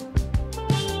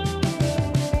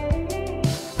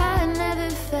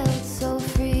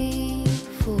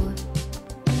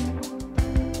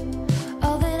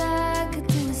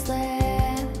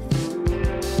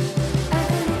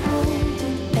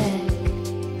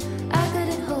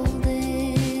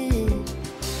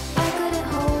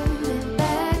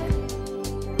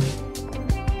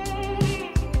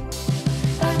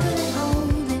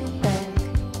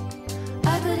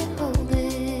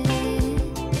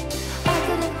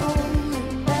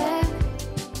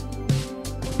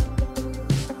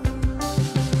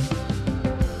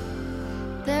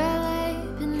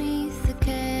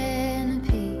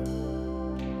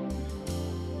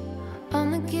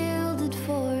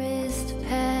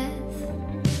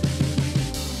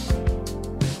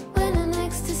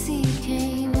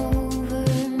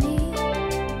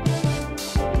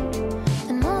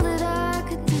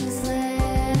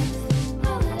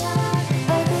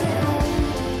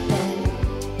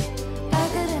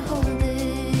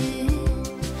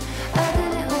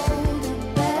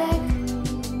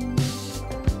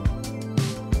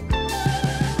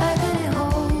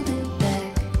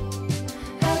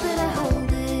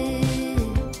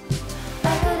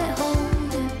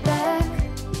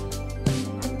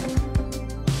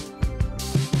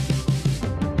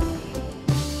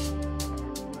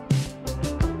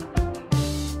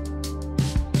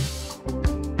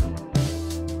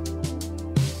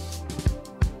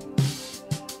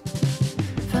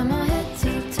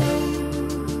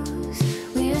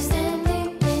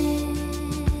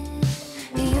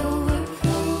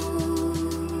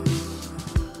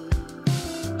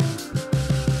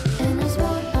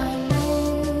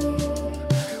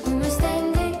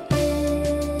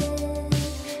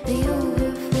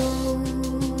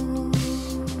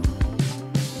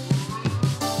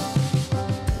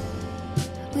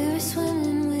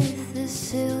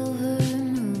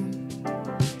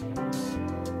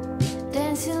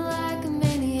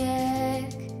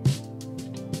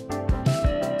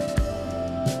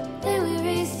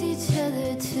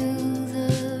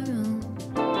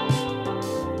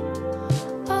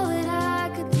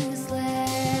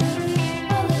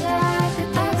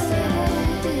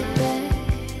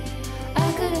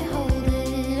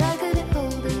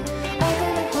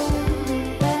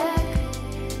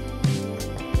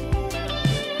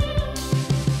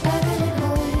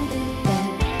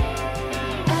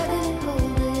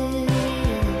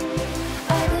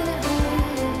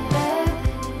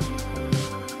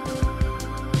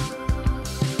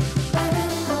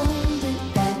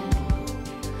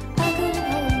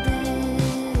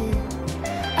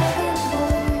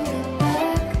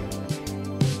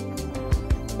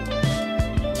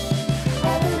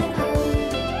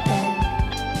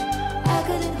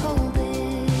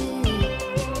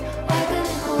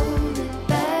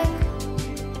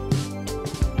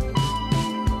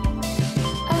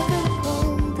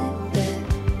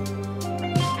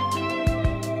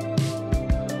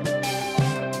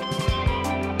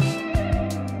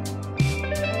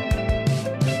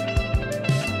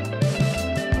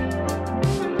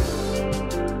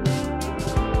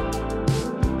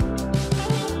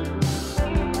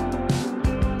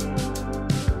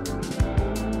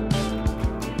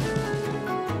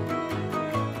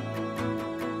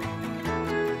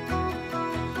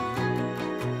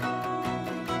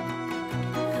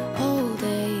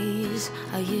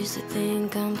 to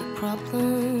think I'm the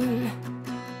problem,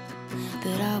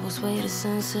 that I was way too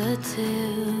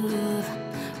sensitive,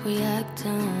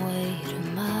 reacting way too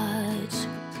much,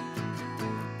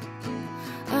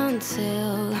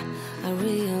 until I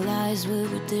realized we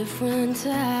were different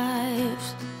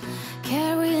types,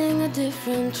 carrying a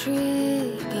different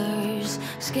triggers,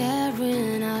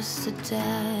 scaring us to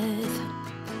death.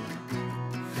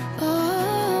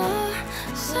 Oh,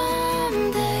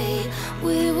 someday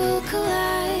we will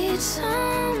collide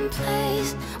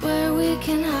someplace where we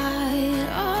can hide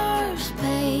our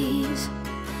space.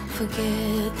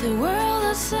 Forget the world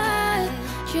outside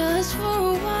just for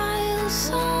a while.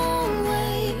 Some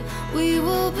way we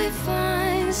will be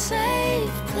fine,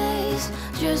 safe place,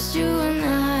 just you and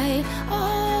I,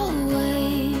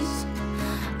 always.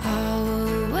 I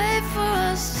will wait for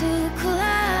us to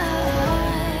collide.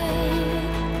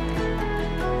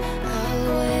 I'll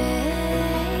wait,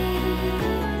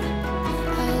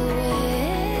 I'll wait.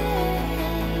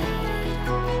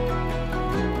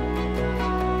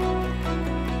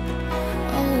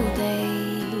 Old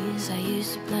days, I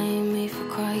used to blame me for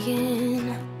crying,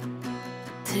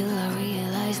 till I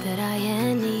realized that I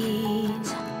had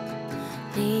needs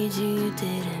you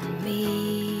didn't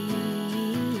meet.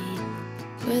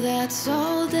 But that's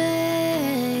all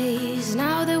days.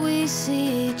 Now that we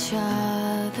see each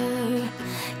other,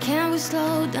 can we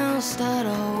slow down, start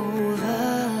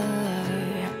over?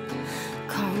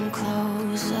 Come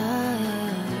closer.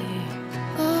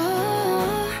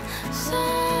 Oh,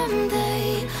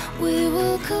 someday we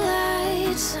will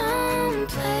collide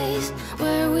someplace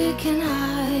where we can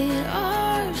hide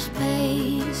our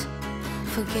space.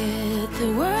 Forget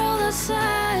the world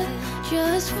outside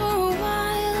just for a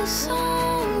while.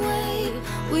 Some way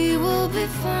we will be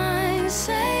fine,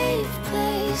 safe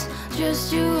place,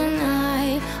 just you and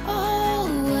I,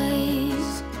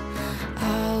 always.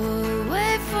 I will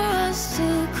wait for us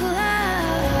to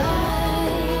collide.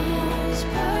 It's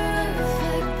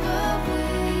perfect, but we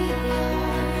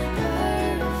are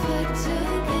perfect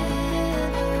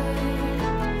together.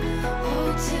 Oh,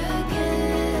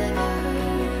 together.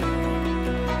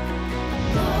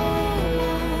 No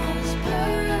one's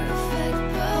perfect,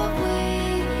 but we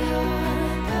are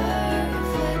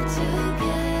perfect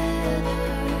together.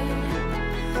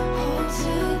 Oh,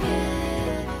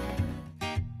 together.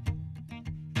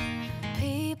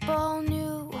 People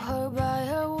knew her by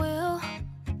her will,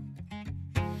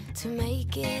 to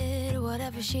make it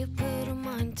whatever she put her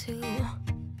mind to.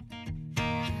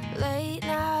 Late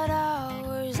night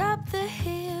hours up the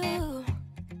hill,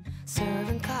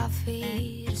 serving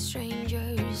coffee to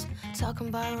strangers, talking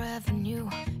about revenue.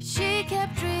 She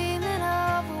kept dreaming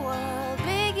of a world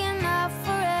big enough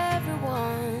for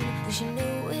everyone, but she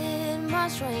knew it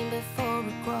must rain before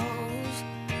it grows.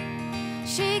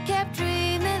 She kept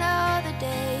dreaming of the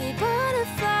day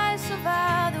butterflies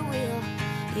survive the wheel,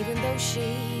 even though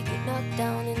she got knocked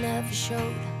down and never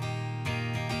showed.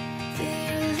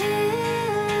 Dear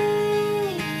Lily,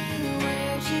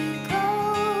 where'd you go?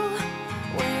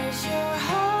 Where's your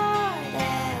heart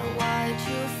at? Why'd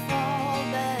you fall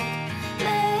back?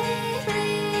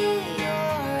 Lately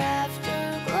your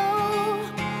afterglow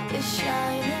is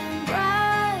shining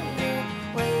brighter,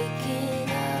 waking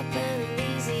up an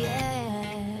easy egg.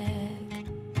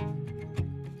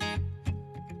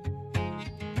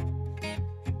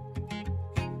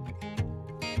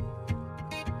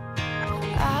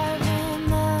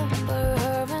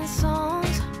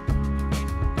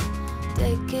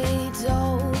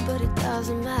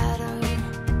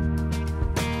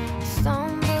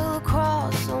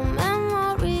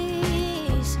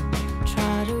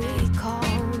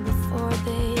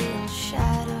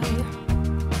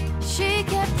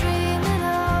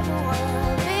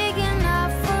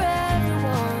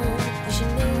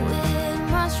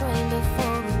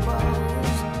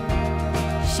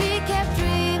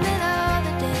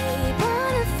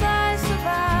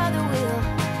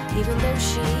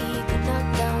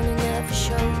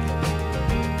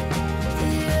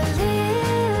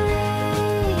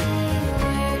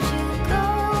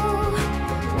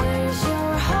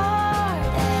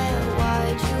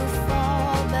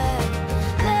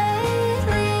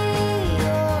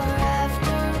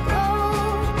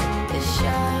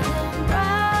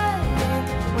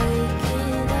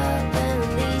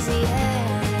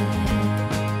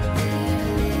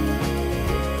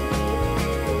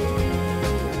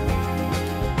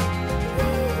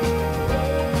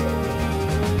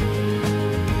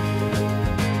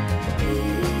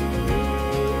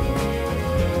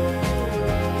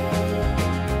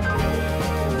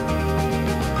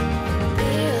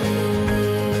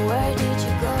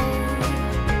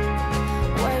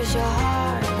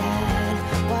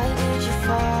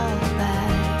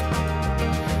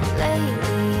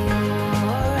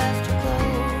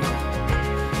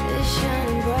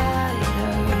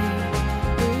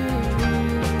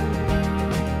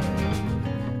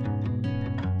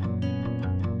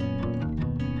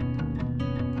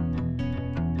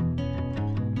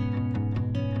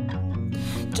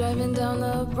 Driving down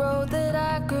the road that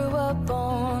I grew up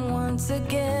on once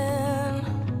again.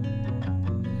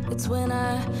 It's when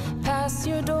I pass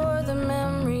your door, the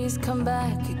memories come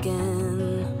back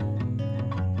again.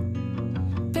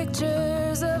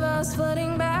 Pictures of us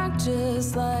flooding back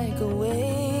just like a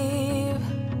wave.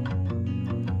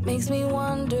 Makes me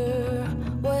wonder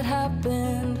what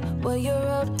happened, what you're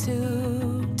up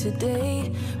to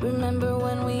today. Remember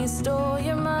when we stole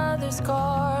your mother's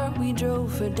car, we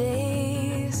drove for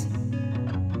days.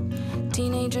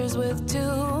 Teenagers with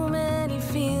too many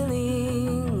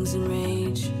feelings and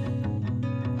rage.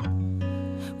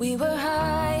 We were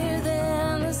higher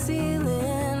than the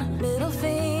ceiling, middle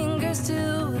fingers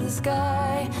to the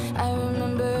sky. I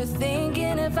remember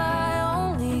thinking if I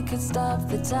only could stop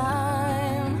the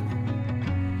time.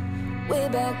 Way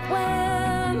back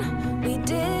when, we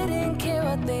didn't care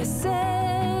what they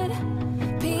said.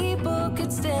 People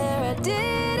could stare, I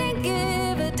didn't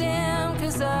give a damn,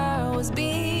 'cause I was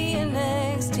being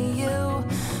next to you.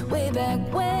 Way back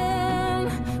when,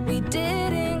 we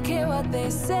didn't care what they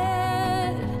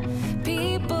said.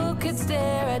 People could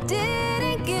stare, I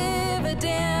didn't give a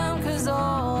damn, 'cause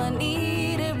all I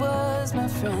needed was my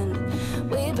friend.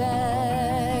 Way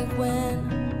back when,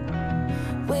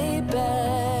 way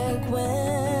back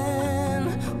when,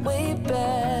 way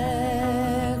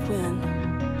back when.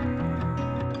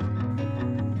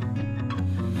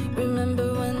 Remember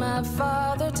when my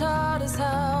father taught us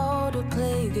how to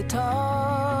play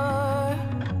guitar,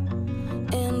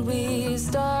 and we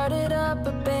started up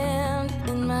a band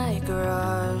in my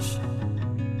garage.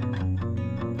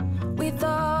 We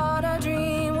thought our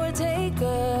dream would take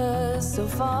us so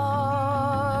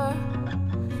far,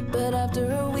 but after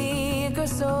a week or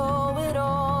so it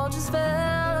all just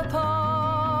fell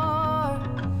apart.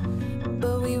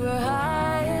 But we were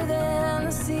higher than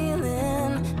the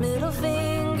ceiling, middle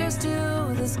fingers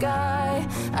to the sky.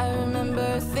 I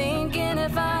remember thinking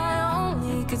if I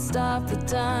only could stop the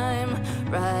time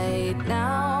right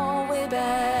now. Way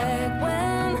back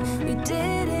when, we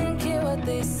didn't care what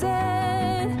they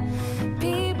said.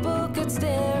 People could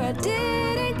stare, I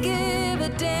didn't give a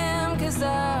damn, 'cause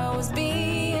I was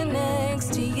being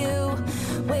next to you.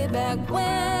 Way back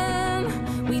when,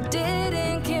 we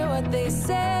didn't care what they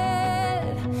said.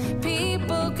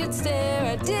 People could stare,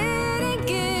 I didn't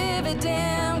give a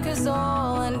damn, 'cause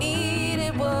all I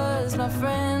needed was my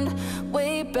friend.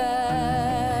 Way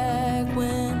back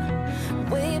when,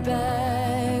 way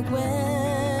back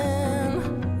when,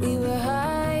 we were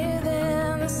higher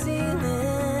than the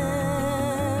ceiling,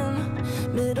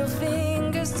 middle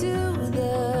fingers to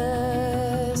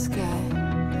the sky.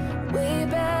 Way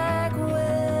back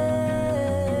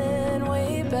when,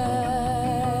 way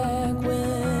back when.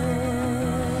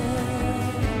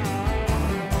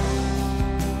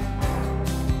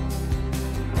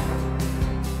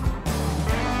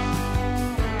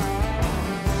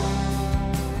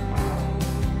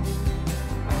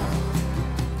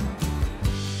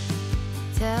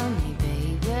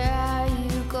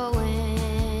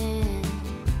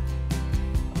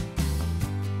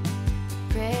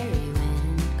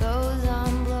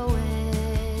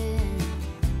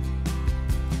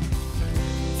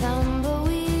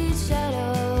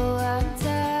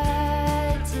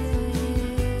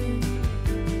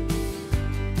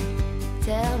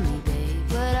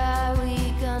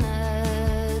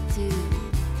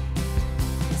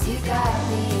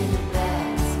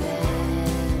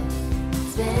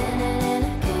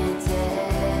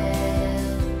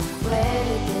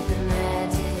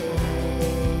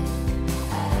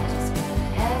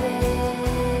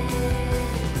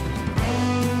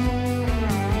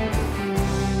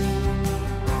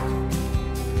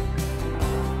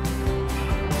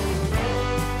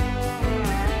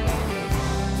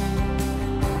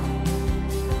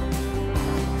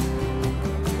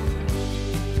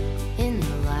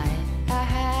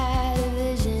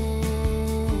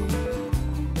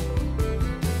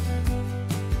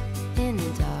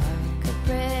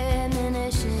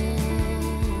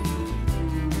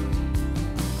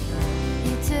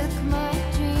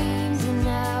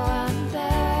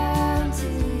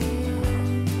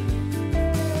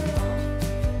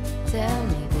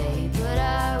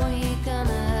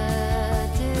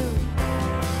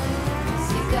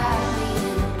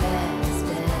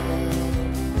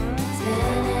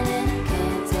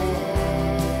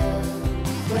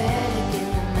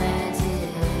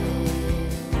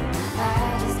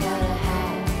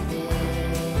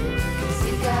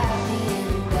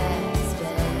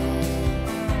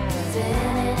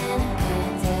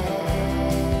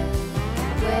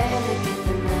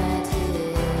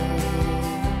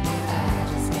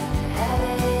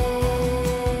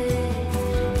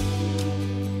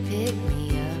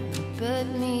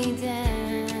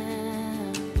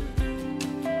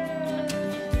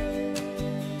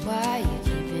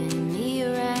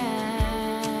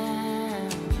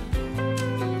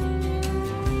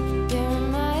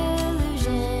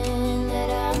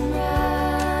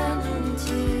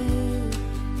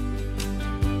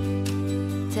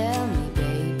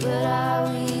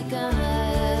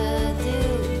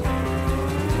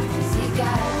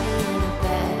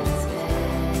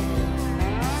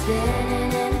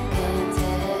 spinning and I can't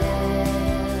tell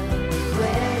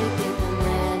where to get the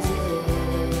magic.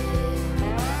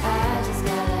 I just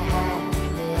gotta have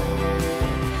it.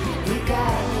 You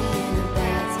got me in a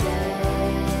bad spell,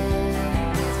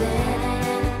 spinning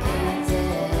and I can't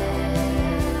tell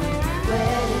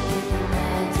where to get the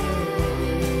magic.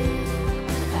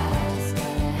 I just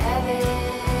gotta have it.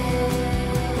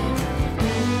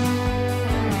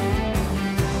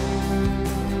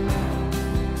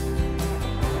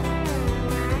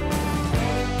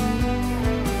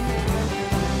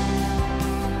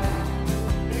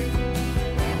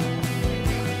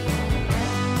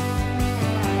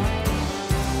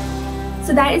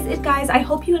 So that is it, guys. I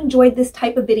hope you enjoyed this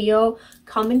type of video.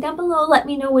 Comment down below, let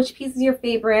me know which piece is your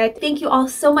favorite. Thank you all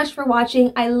so much for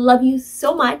watching. I love you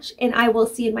so much, and I will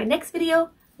see you in my next video.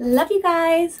 Love you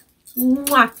guys.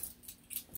 Mwah.